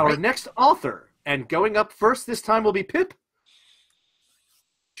 All Our right. next author, and going up first this time will be Pip.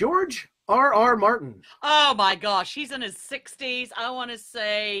 George R.R. Martin. Oh my gosh, he's in his 60s. I want to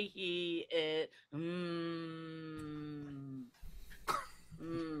say he is.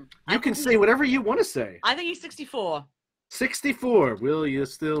 You can say whatever you want to say. I think he's 64. 64. Will you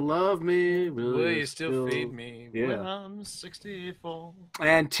still love me? Will you still feed me when Yeah. I'm 64?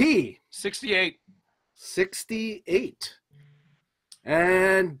 And T. 68. 68.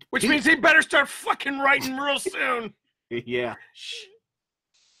 And Which Pete. means he better start fucking writing real soon. Yeah.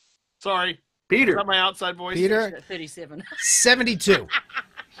 Sorry. Is Peter. that my outside voice? Peter, 37. 72.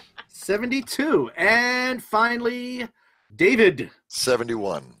 72. And finally, David.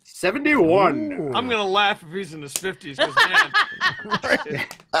 71. 71. Ooh. I'm gonna laugh if he's in his 50s, because man,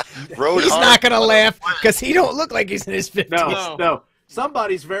 Road He's hard. not gonna laugh because he don't look like he's in his 50s. No, no.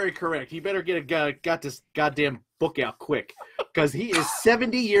 Somebody's very correct. He better got this goddamn book out quick because he is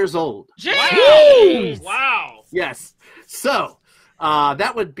 70 years old. Jeez! wow. Yes. So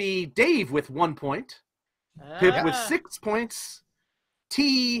that would be Dave with 1 point, Pip with 6 points,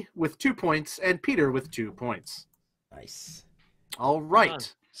 T with 2 points, and Peter with 2 points. Nice. All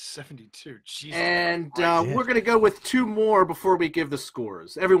right. 72. Jesus. And we're going to go with 2 more before we give the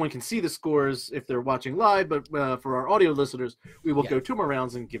scores. Everyone can see the scores if they're watching live, but for our audio listeners, we will go 2 more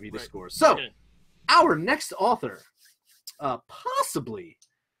rounds and give you the scores. So, our next author, possibly,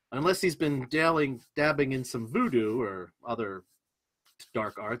 unless he's been dabbing in some voodoo or other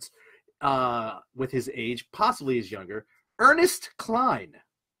dark arts, with his age, possibly is younger, Ernest Cline.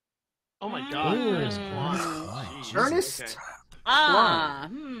 Oh my God. Ernest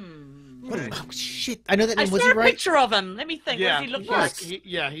Oh, shit. I know that I name. Was saw he a right? picture of him. Let me think. What does he look like?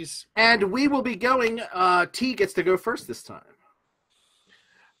 He's And we will be going, T gets to go first this time.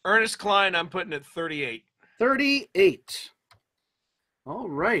 Ernest Cline. I'm putting at 38. 38. All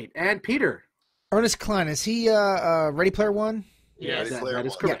right. And Peter. Ernest Cline. Is he Ready Player One? Yes. That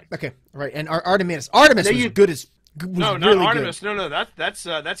is correct. Yeah. Okay. Right. And Artemis. Artemis was good as. No, not really Artemis. Good. No,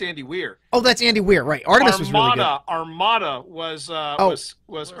 that's Andy Weir. Oh, that's Andy Weir. Right. Artemis was really good. Armada was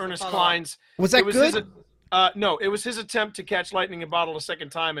Ernest Cline's. Was that good? No, it was his attempt to catch lightning in a bottle a second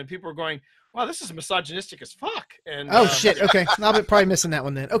time, and people were going, "Wow, this is misogynistic as fuck." And shit. Okay, I'm probably missing that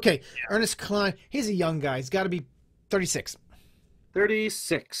one then. Okay, Ernest Cline. He's a young guy. He's got to be 36.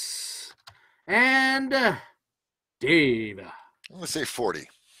 36. And Dave. I'm going to say 40.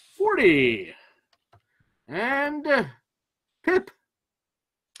 40. And Pip.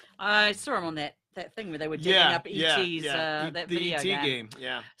 I saw him on that thing where they were digging up ET's that the video ET game.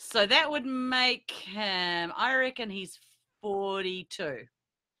 Yeah. So that would make him. I reckon he's 42.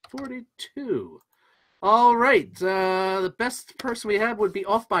 42. All right. The best person we have would be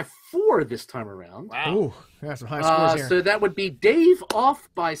off by 4 this time around. Wow. Ooh, that's some high scores here. So that would be Dave off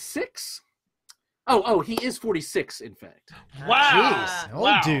by 6. Oh, he is 46, in fact. Wow. Jeez.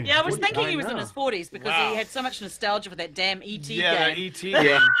 Old dude. Yeah, I was thinking he was I in know. his 40s because he had so much nostalgia for that damn ET Yeah, game. the ET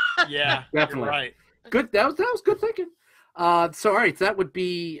game. Yeah, Definitely. You're right. Good. That was good thinking. So all right, that would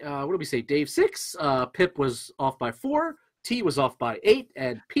be what did we say? Dave 6. Pip was off by 4. T was off by 8,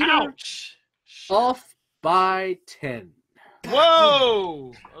 and Peter Ouch. off by 10.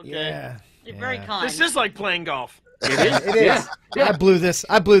 Whoa. Okay. Yeah. You're very kind. This is like playing golf. It is. It is. Yeah. I blew this.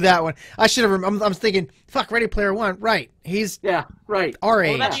 I blew that one. I should have. I'm thinking. Fuck. Ready Player One. Right. He's Yeah. Right. our What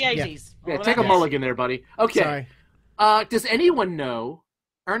age. about the Yeah. 80s? Yeah. What Take a about mulligan there, buddy. Okay. Sorry. Does anyone know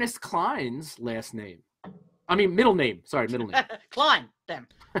Ernest Cline's last name? I mean, middle name. Sorry, middle name. Klein. Damn.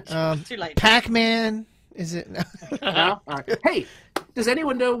 Too late. Pac-Man. Is it? No? All right. Hey, does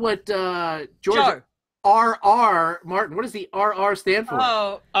anyone know what George Joe. R.R. Martin? What does the R.R. stand for?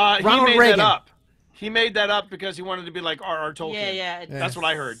 Oh, He Ronald made Reagan. that up. He made that up because he wanted to be like R.R. Tolkien. yeah. That's what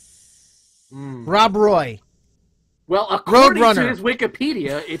I heard. Rob Roy. Well, according Roadrunner. to his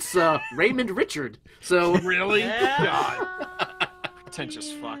Wikipedia, it's Raymond Richard. So Really? Yeah. God.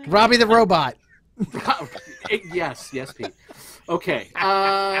 Pretentious fuck. Robbie the Robot. yes, Pete. Okay.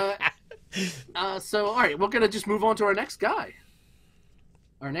 So all right, we're gonna just move on to our next guy.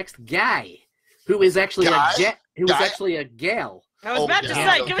 Our next guy, who is actually actually a gal. I was about to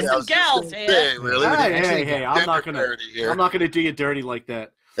say, give us some gals here. Hey, really? Hey, I'm not Gender gonna parity here. I'm not gonna do you dirty like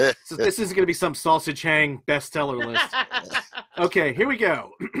that. So this isn't gonna be some sausage hang bestseller list. Okay, here we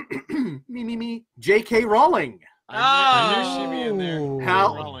go. me. J.K. Rowling. I knew she'd be in there. Oh.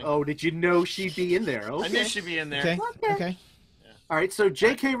 How? Rowling. Oh, did you know she'd be in there? I Okay. knew she'd be in there. Okay. Okay. All right, so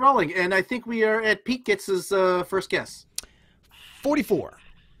J.K. Rowling, and I think we are at Pete gets his first guess. 44.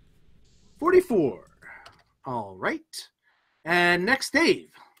 44. All right. And next, Dave.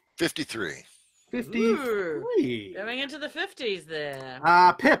 53. 53. Going into the 50s there.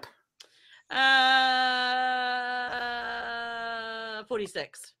 Pip.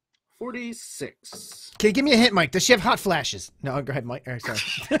 46. 46. Okay, give me a hint, Mike. Does she have hot flashes? No, go ahead, Mike. All right, sorry.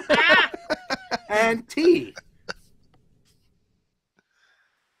 And T.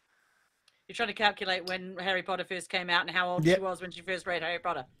 You're trying to calculate when Harry Potter first came out and how old Yep. she was when she first read Harry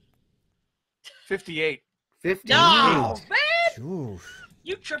Potter. 58. 58. No, man, Ooh.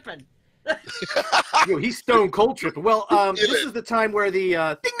 you tripping. Yo, he's stone cold tripping. Well, this is the time where the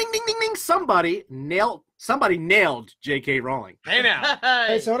ding, ding, ding, ding, ding, somebody nailed J.K. Rowling. Hey now.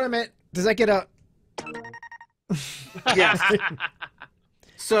 Hey, so what I meant, does that get a... Yes.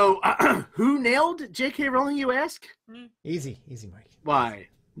 So, who nailed J.K. Rowling, you ask? Easy, Mike. Why?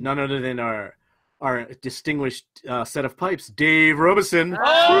 None other than our distinguished set of pipes, Dave Robison.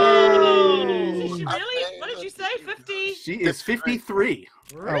 Oh! Is she really? What did you say? 50? She is 53.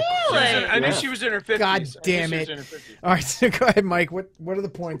 Really? I knew Yeah. she was in her 50s. God damn it. All right, so go ahead, Mike. What are the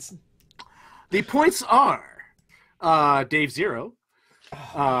points? The points are Dave 0,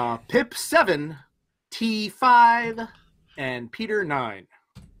 Pip 7, T 5, and Peter 9.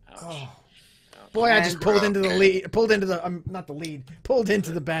 Oh. Boy, I just pulled into the lead. Pulled into the not the lead. Pulled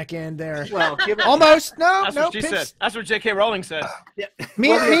into the back end there. Well, give it, Almost. No, That's no. what she Pip's- said. That's what J.K. Rowling said.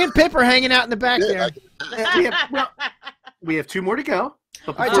 Me and Pip are hanging out in the back there. we have 2 more to go.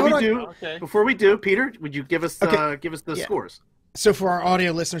 But All right, before, so we hold do, Okay. before we do, Peter, would you give us the Yeah. scores? So for our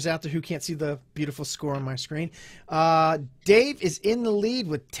audio listeners out there who can't see the beautiful score on my screen, Dave is in the lead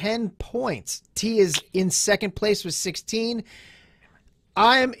with 10 points. T is in second place with 16.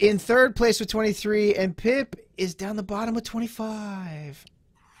 I am in third place with 23, and Pip is down the bottom with 25.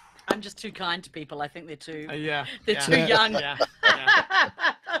 I'm just too kind to people. I think they're too Yeah. they're yeah. too young. Yeah. Yeah.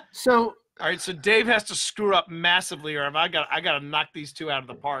 So, All right, so Dave has to screw up massively, or I got to knock these 2 out of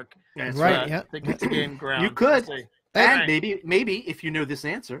the park. that's Right, yeah. To get the game ground. You could. Let's see. and All right. maybe if you know this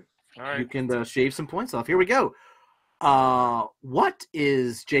answer, All right. you can shave some points off. Here we go. What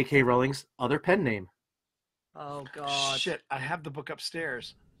is J.K. Rowling's other pen name? Oh God. Shit, I have the book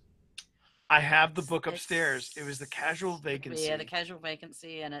upstairs. It was the casual vacancy. Yeah, the casual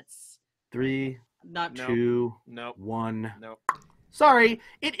vacancy, and it's 3, not No. 2, Nope. 1. Nope. Sorry,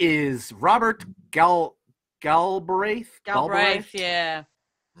 it is Robert Galbraith. Galbraith. Yeah.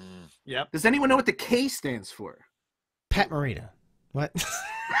 Yep. Does anyone know what the K stands for? Pat Morita. What?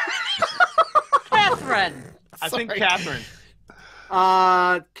 Catherine. I think Sorry. Catherine.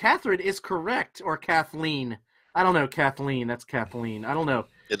 Catherine is correct, or Kathleen. I don't know, Kathleen. That's Kathleen. I don't know.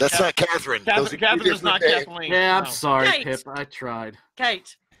 Yeah, that's not Catherine. Those are two Catherine is not different names. Kathleen. Yeah, I'm No. sorry, Kate. Pip. I tried.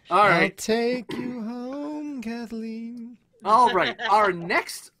 Kate. All I'll right, take you home, Kathleen. all right. Our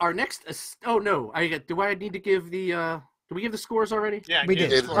next. Oh no, do I need to give the? Do we give the scores already? Yeah, We give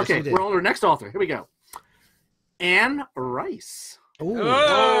did. it to her. Yes, Okay, we did. we're on our next author. Here we go. Anne Rice. Ooh.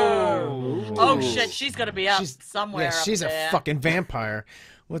 Oh. Oh Ooh. shit, she's got to be up She's- somewhere. Yeah, she's up a there. fucking vampire.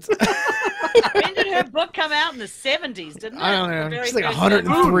 What's? When did her book come out? In the 70s, didn't it? I don't The know. very She's like first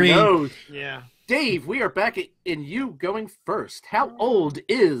 103. Who knows? Yeah. Dave, we are back in you going first. How old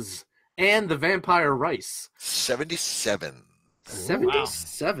is Anne the Vampire Rice? 77.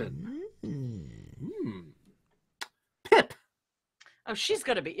 77. Pip. Oh, she's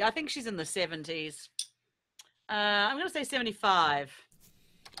got to be. I think she's in the 70s. I'm going to say 75.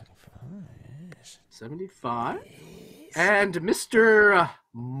 75. And Mr.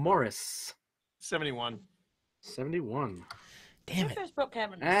 Morris. 71. 71. Damn Her it. first book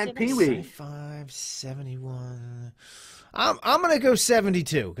came in And 70s. Pee-wee. 75, 71. I'm gonna go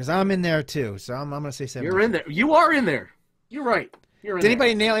 72 because I'm in there too. So I'm gonna say 72. You're in there. You are in there. You're right. You're in Did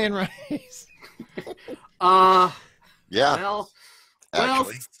anybody nail Anne Rice? there. Yeah, Well,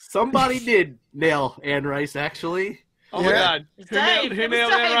 actually. somebody did nail Anne Rice, actually. Oh my Yeah. God. It's Who Dave. nailed, who It was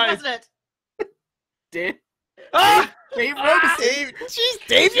nailed Dave, Anne Rice? wasn't it? Did. Ah! Dave Robison. Dave, jeez,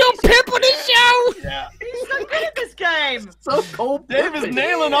 Dave, you'll pimp on his show. Yeah. He's so good at this game. So cold. Dave is blooded.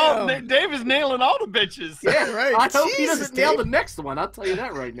 nailing all. Dave is nailing all the bitches. Yeah, Right. I hope he Jesus, doesn't nail Dave. the next one. I'll tell you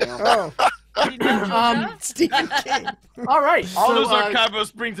that right now. Oh, Did he know Georgia? Stephen King. All right. All so, those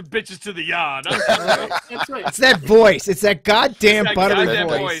archivos brings the bitches to the yard. That's right. It's that voice. It's that goddamn That buttery goddamn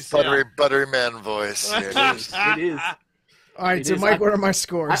voice. voice. Buttery man voice. There it is. It is. All right, It so is. Mike, what are my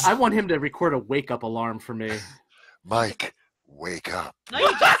scores? I want him to record a wake-up alarm for me. Mike, wake up. No,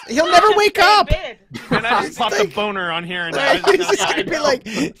 you just He'll never wake stay in up. bed. And I just popped a boner on here and He's just gonna be like,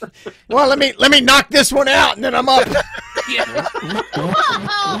 well, let me knock this one out, and then I'm up.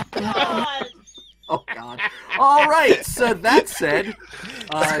 Oh, God. Oh, God. All right. So that said,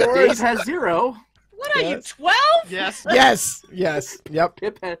 Dave has 0. What are you, Yes. 12? Yes. Yes. Yep.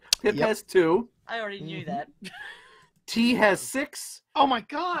 Pip Yep. has 2. I already knew that. T has 6. Oh my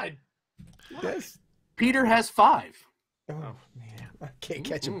God. Yes. Peter has 5. Oh man, I can't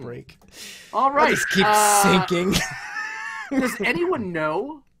catch a break. All right. I just keep sinking. Does anyone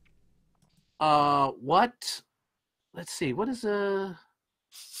know what? Let's see. What is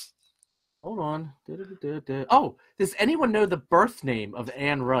Hold on. Oh, does anyone know the birth name of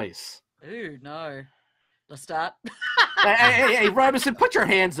Anne Rice? Ooh, no. Let's start. Hey, Robinson, put your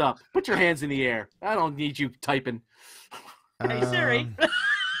hands up. Put your hands in the air. I don't need you typing. Hey, Siri.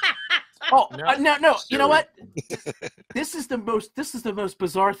 Oh, No. no. You know what? This is the most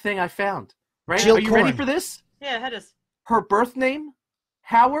bizarre thing I found. Right? Jill Are you ready Corn. for this? Yeah, hit us. Her birth name,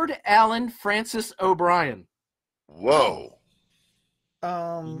 Howard Allen Francis O'Brien. Whoa.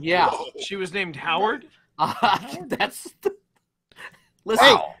 Yeah. She was named Howard. That's. Listen,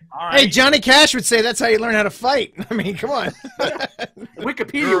 Hey, All right. hey, Johnny Cash would say that's how you learn how to fight. I mean, come on.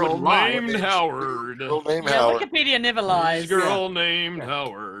 Wikipedia Girl would lie. named Howard. Full name Yeah, Howard. Wikipedia never lies. Girl named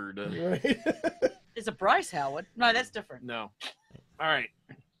Howard. Is it Bryce Howard? No, that's different. No. All right.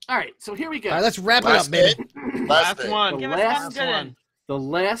 All right, so here we go. All right, let's wrap it Last up, baby. name? Last Last name. one. Give The us last one good one. The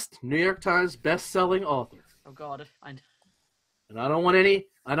last New York Times best-selling author. Oh God. And I don't want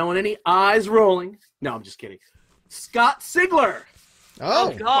any eyes rolling. No, I'm just kidding. Scott Sigler.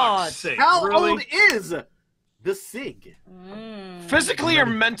 Oh Oh, God. Fuck's sake, How really? old is the Sig? Physically or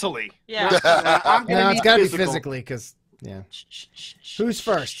mentally? Yeah. I'm gonna no, need it's got to be physical, physically because yeah. Who's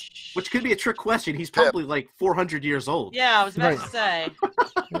first? which could be a trick question. He's probably like 400 years old. Yeah, I was about Right. to say.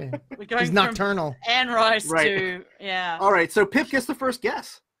 Yeah. We're going He's from nocturnal. Anne Rice Right. to yeah. All right, so Pip gets the first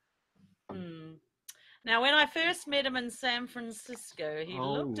guess. Now, when I first met him in San Francisco, he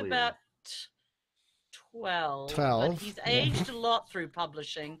looked Oh, yeah. about 12. 12, But he's yeah. aged a lot through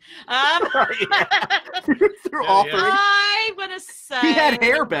publishing. Through authoring. I'm gonna say He had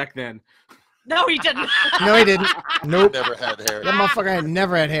hair back then. No, he didn't. No, he didn't. Nope. Never had hair. That motherfucker had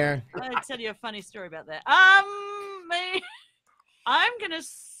never had hair. I'll tell you a funny story about that. I'm gonna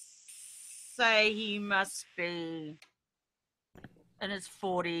say he must be in his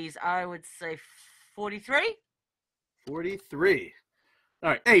 40s. I would say 43. 43. All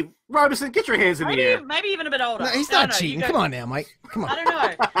right. Hey, Robison, get your hands in the air. Maybe even a bit older. No, he's I don't not know, you cheating. go- Come on now, Mike. Come I on. don't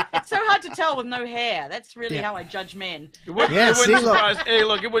know. It's so hard to tell with no hair. That's really Yeah. how I judge men. It wouldn't, Yeah, it wouldn't see, look. surprise. Hey,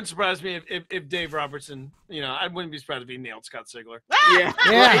 look, it wouldn't surprise me if Dave Robertson. I wouldn't be surprised if he nailed Scott Sigler. Yeah.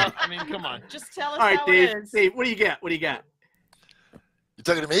 Yeah. I mean, come on. Just tell us All right, how Dave. it is. Dave, what do you got? What do you got? You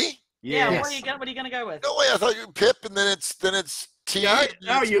talking to me? Yeah, Yes. what are you gonna go with? No way. I thought you were Pip, and then it's T. Yeah.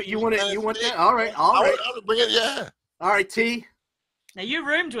 Oh, you want it? You want that? All right. All right. I would bring it. Yeah. All right, T. Now you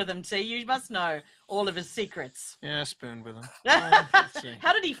roomed with him, T. You must know all of his secrets. Yeah, I spooned with him. see.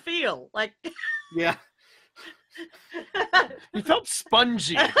 How did he feel? Like Yeah. He felt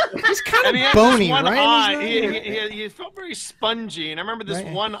spongy. He's kind And he of had bony, this one right? eye. He's not- He felt very spongy, and I remember this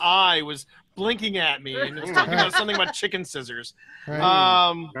Right. one eye was blinking at me, and it was talking about something about chicken scissors.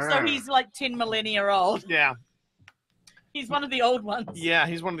 Right. so he's like 10 millennia old. Yeah, He's one of the old ones. yeah,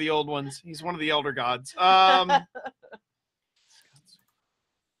 he's one of the old ones. He's one of the elder gods.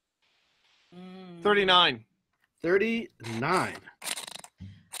 39. 39.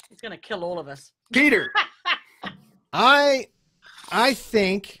 He's gonna kill all of us. Peter. I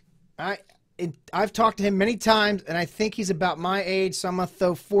think I've talked to him many times, and I think he's about my age, so I'm gonna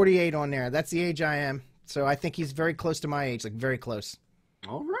throw 48 on there. That's the age I am, so I think he's very close to my age, like very close.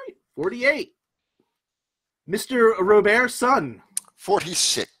 All right. 48. Mr. Robert's son.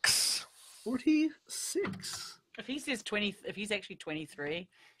 46. 46. If he says 20, if he's actually 23.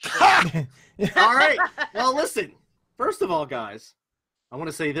 All right. Well, listen. First of all, guys, I want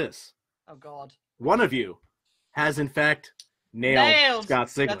to say this. Oh God. One of you has, in fact, nailed Scott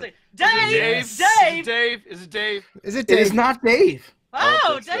Sigler. Dave. Is Dave. it Dave? Is it Dave? Is it It Dave? is not Dave. I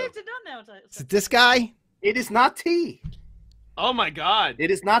Oh, don't think Dave so. did not know. Is it this guy? It is not T. Oh my God! It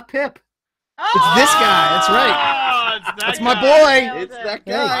is not Pip. Oh, It's this guy. That's right. Oh, it's that That's my guy. boy. Nailed It's it. that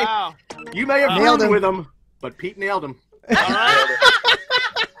guy. Wow! You may have Nailed roomed him. with him, but Pete nailed him. All right.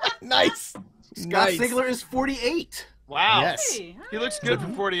 Nice. Scott Nice. Sigler is 48. Wow. Yes. Hey, He looks good for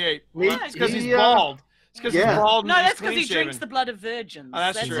 48. He- It's because he's he, bald. It's because yeah. he's bald and No, he's that's because he clean-shaven. drinks the blood of virgins. Oh,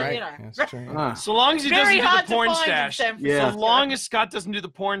 that's true. Right. You know. That's true. Ah. So long as he Very doesn't hard do the porn to find stash. in San Yeah. Francisco. So long as Scott doesn't do the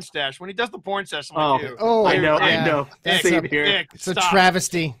porn stash. When he does the porn stash, I'm like, ew. Oh, I know. yeah. That's Same a- here. Dick, It's a stop.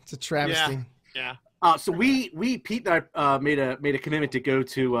 travesty. It's a travesty. Yeah. So we Pete and I made a commitment to go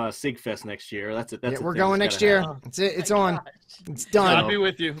to Sigfest next year. That's it. That's Yeah, a we're thing going that's next gotta year. happen. It's it. It's Oh my on. God. It's God done. be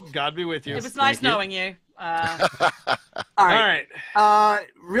with you. God be with you. It was nice Thank you. knowing you. All All right. right.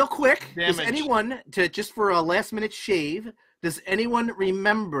 Real quick, does Damage. anyone just for a last minute shave? Does anyone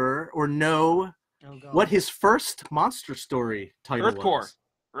remember or know Oh, God. what his first monster story title Earthcore. was?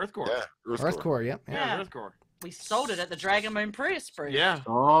 Earthcore. Yeah. Earthcore. Yep. Yeah, Yeah. Earthcore. We sold it at the Dragon Moon Prius booth. Yeah.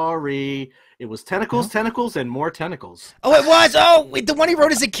 Sorry, it was tentacles, tentacles, and more tentacles. Oh, it was. Oh, wait, the one he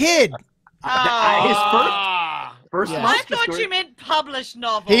wrote as a kid. His Ah. first Yeah. I monster thought story. you meant published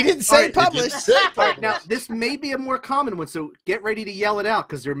novel. He didn't say Alright, published. All right, now this may be a more common one, so get ready to yell it out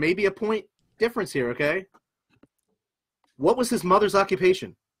because there may be a point difference here. Okay. What was his mother's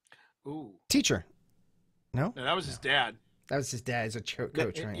occupation? Ooh. Teacher. No, No, that was his dad. that was his dad as a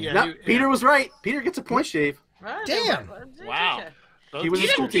coach, right? Yeah. No, he- Peter was right. Peter gets a point shave. Right? Damn. Wow. He was You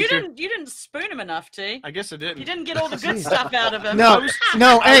a school didn't, you, teacher. didn't, you didn't spoon him enough, T. I guess I didn't. You didn't get all the good Jeez. stuff out of him. No,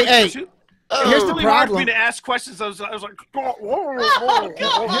 no. Hey, hey. Too, Here's the really hard for problem. me to ask questions. I was like, Oh,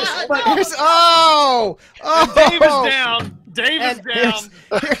 God. But here's oh. Dave is down. Dave is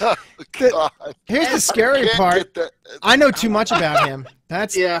And down. God. Here's the scary Can't part. get that. I know too much about him.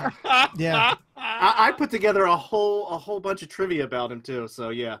 That's Yeah, yeah. I put together a whole bunch of trivia about him too. So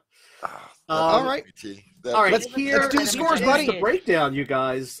yeah. All right. That- All right, Let's here do the scores, is buddy. the breakdown, you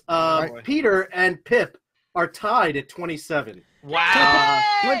guys. Right. Peter and Pip, are tied at 27. Wow.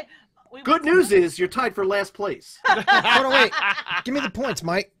 Yay! Good news is you're tied for last place. Hold on, wait. Give me the points,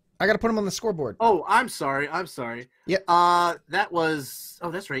 Mike. I got to put them on the scoreboard. Oh, I'm sorry. Yep. That was.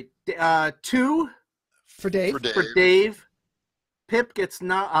 Oh, that's right. 2 For Dave. for Dave. Pip gets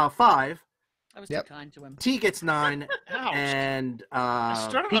 5. I was Yep. too kind to him. T gets 9, Ouch. and I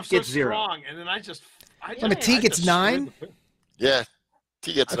started Pete off so gets 0. strong, and then I just. T gets 9? Yeah.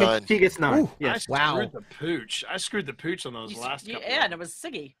 T gets Okay. 9. T gets 9. Ooh. I Yes. Wow. screwed the pooch. I screwed the pooch on those last couple. Yeah, and it was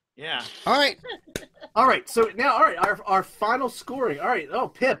Siggy. Yeah. All right. All right. So now, all right, our final scoring. All right. Oh,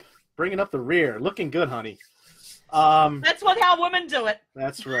 Pip, bringing up the rear, looking good, honey. That's how women do it.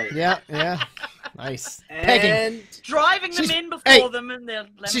 That's right. Yeah. Nice. Pegging. And Driving them She's- in before hey, them and their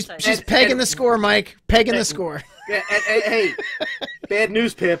She's lemonade. pegging the score, Mike. Pegging the score. hey, bad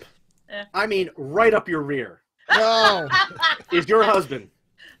news, Pip. Yeah. I mean, right up your rear No. is your husband,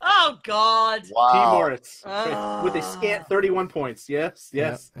 Oh, God. T. Wow. Moritz, Oh. with a scant 31 points. Yes.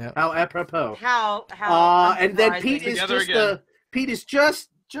 Yep. How apropos. How And then unsurprising. Pete is Together just again. Pete is just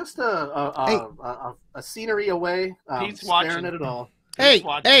a scenery away, Pete's staring watching. at it all. Hey,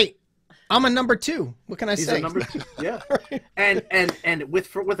 watching. hey. I'm a number 2. What can I He's say? a number 2. Yeah, and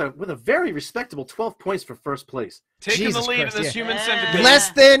with a very respectable 12 points for first place. Taking Jesus the lead Christ, in this yeah. human Yeah. centipede. Less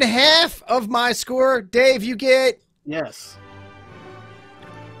than half of my score. Dave, you get. Yes.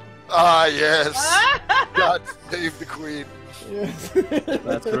 Ah, yes. God save the queen.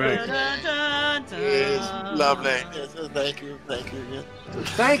 That's right. Yes, lovely. Yes, thank you. Yes.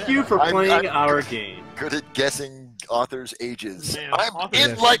 Thank you for I'm- playing I'm- our game. Good at guessing authors' ages. Man, I'm authors'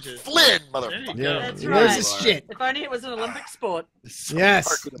 in like ages. Flynn, There motherfucker. you go. That's He right. knows his shit. If only it was an Olympic sport. So Yes.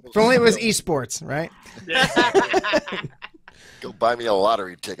 marketable If only it was still. esports, right? Go buy me a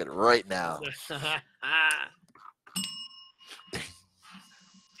lottery ticket right now.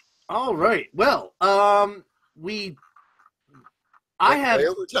 All right. Well, I have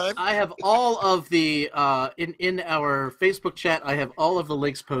Overtime? I have all of the in our Facebook chat. I have all of the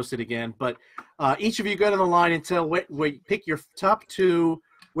links posted again. But each of you go to the line and tell pick your top 2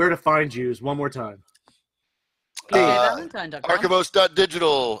 where to find yous one more time. PJValentine.com.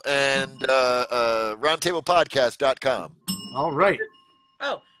 Archivos.digital and roundtablepodcast.com. All right.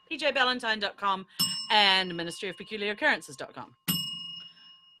 Oh, PJValentine.com and ministryofpeculiaroccurrences.com.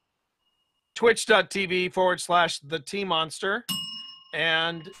 Twitch.tv/the T Monster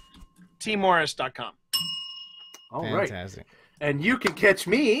and tmorris.com. All right. Fantastic. And you can catch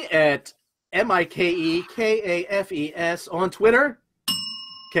me at MikeKafes on Twitter.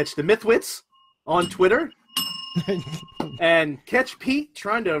 Catch the MythWits on Twitter. And catch Pete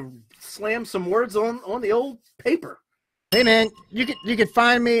trying to slam some words on the old paper. Hey man, you can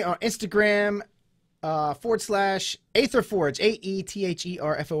find me on Instagram /Aetherforge, AETHERFORGE.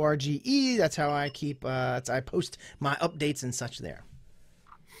 That's how I keep I post my updates and such there.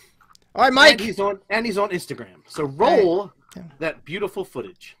 All right, Mike. And he's on Instagram. So roll Hey. that beautiful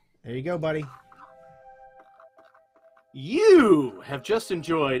footage. There you go, buddy. You have just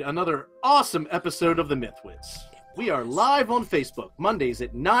enjoyed another awesome episode of the MythWits. We are live on Facebook Mondays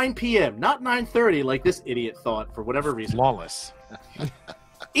at 9 p.m., not 9:30 like this idiot thought for whatever reason. Flawless.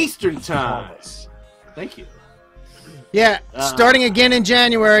 Eastern time. Flawless. Thank you. Yeah, starting again in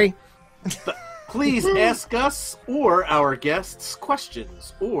January. Please ask us or our guests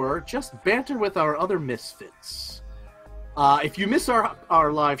questions or just banter with our other misfits. If you miss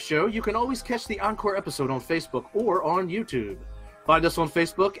our live show, you can always catch the encore episode on Facebook or on YouTube. Find us on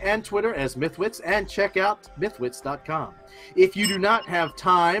Facebook and Twitter as MythWits and check out MythWits.com. If you do not have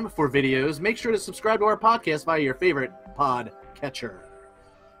time for videos, make sure to subscribe to our podcast via your favorite pod catcher.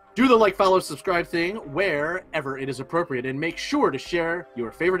 Do the like, follow, subscribe thing wherever it is appropriate, and make sure to share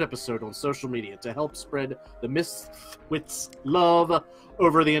your favorite episode on social media to help spread the MythWits love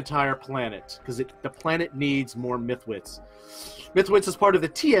over the entire planet, because the planet needs more MythWits. MythWits is part of the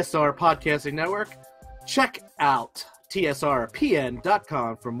TSR Podcasting Network. Check out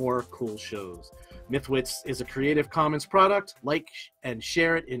tsrpn.com for more cool shows. MythWits is a Creative Commons product. Like and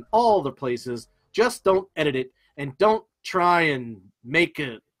share it in all the places. Just don't edit it, and don't try and make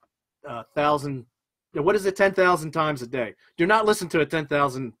it 1,000. What is it? 10,000 times a day. Do not listen to it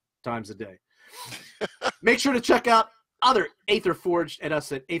 10,000 times a day. Make sure to check out other Aetherforge at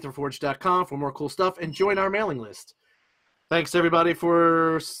us at aetherforge.com for more cool stuff and join our mailing list. Thanks everybody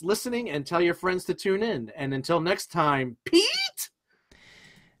for listening, and tell your friends to tune in. And until next time, Pete.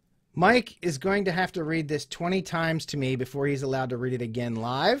 Mike is going to have to read this 20 times to me before he's allowed to read it again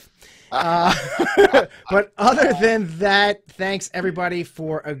live. But other than that, thanks everybody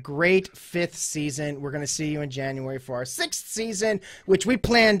for a great 5th season. We're going to see you in January for our 6th season, which we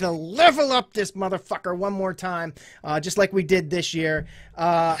plan to level up this motherfucker one more time, just like we did this year.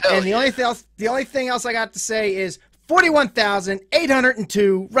 And the only thing else I got to say is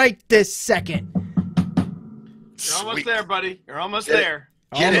 41,802 right this second. You're almost there, buddy. You're almost there.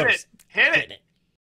 Get Hit it. it. Hit it.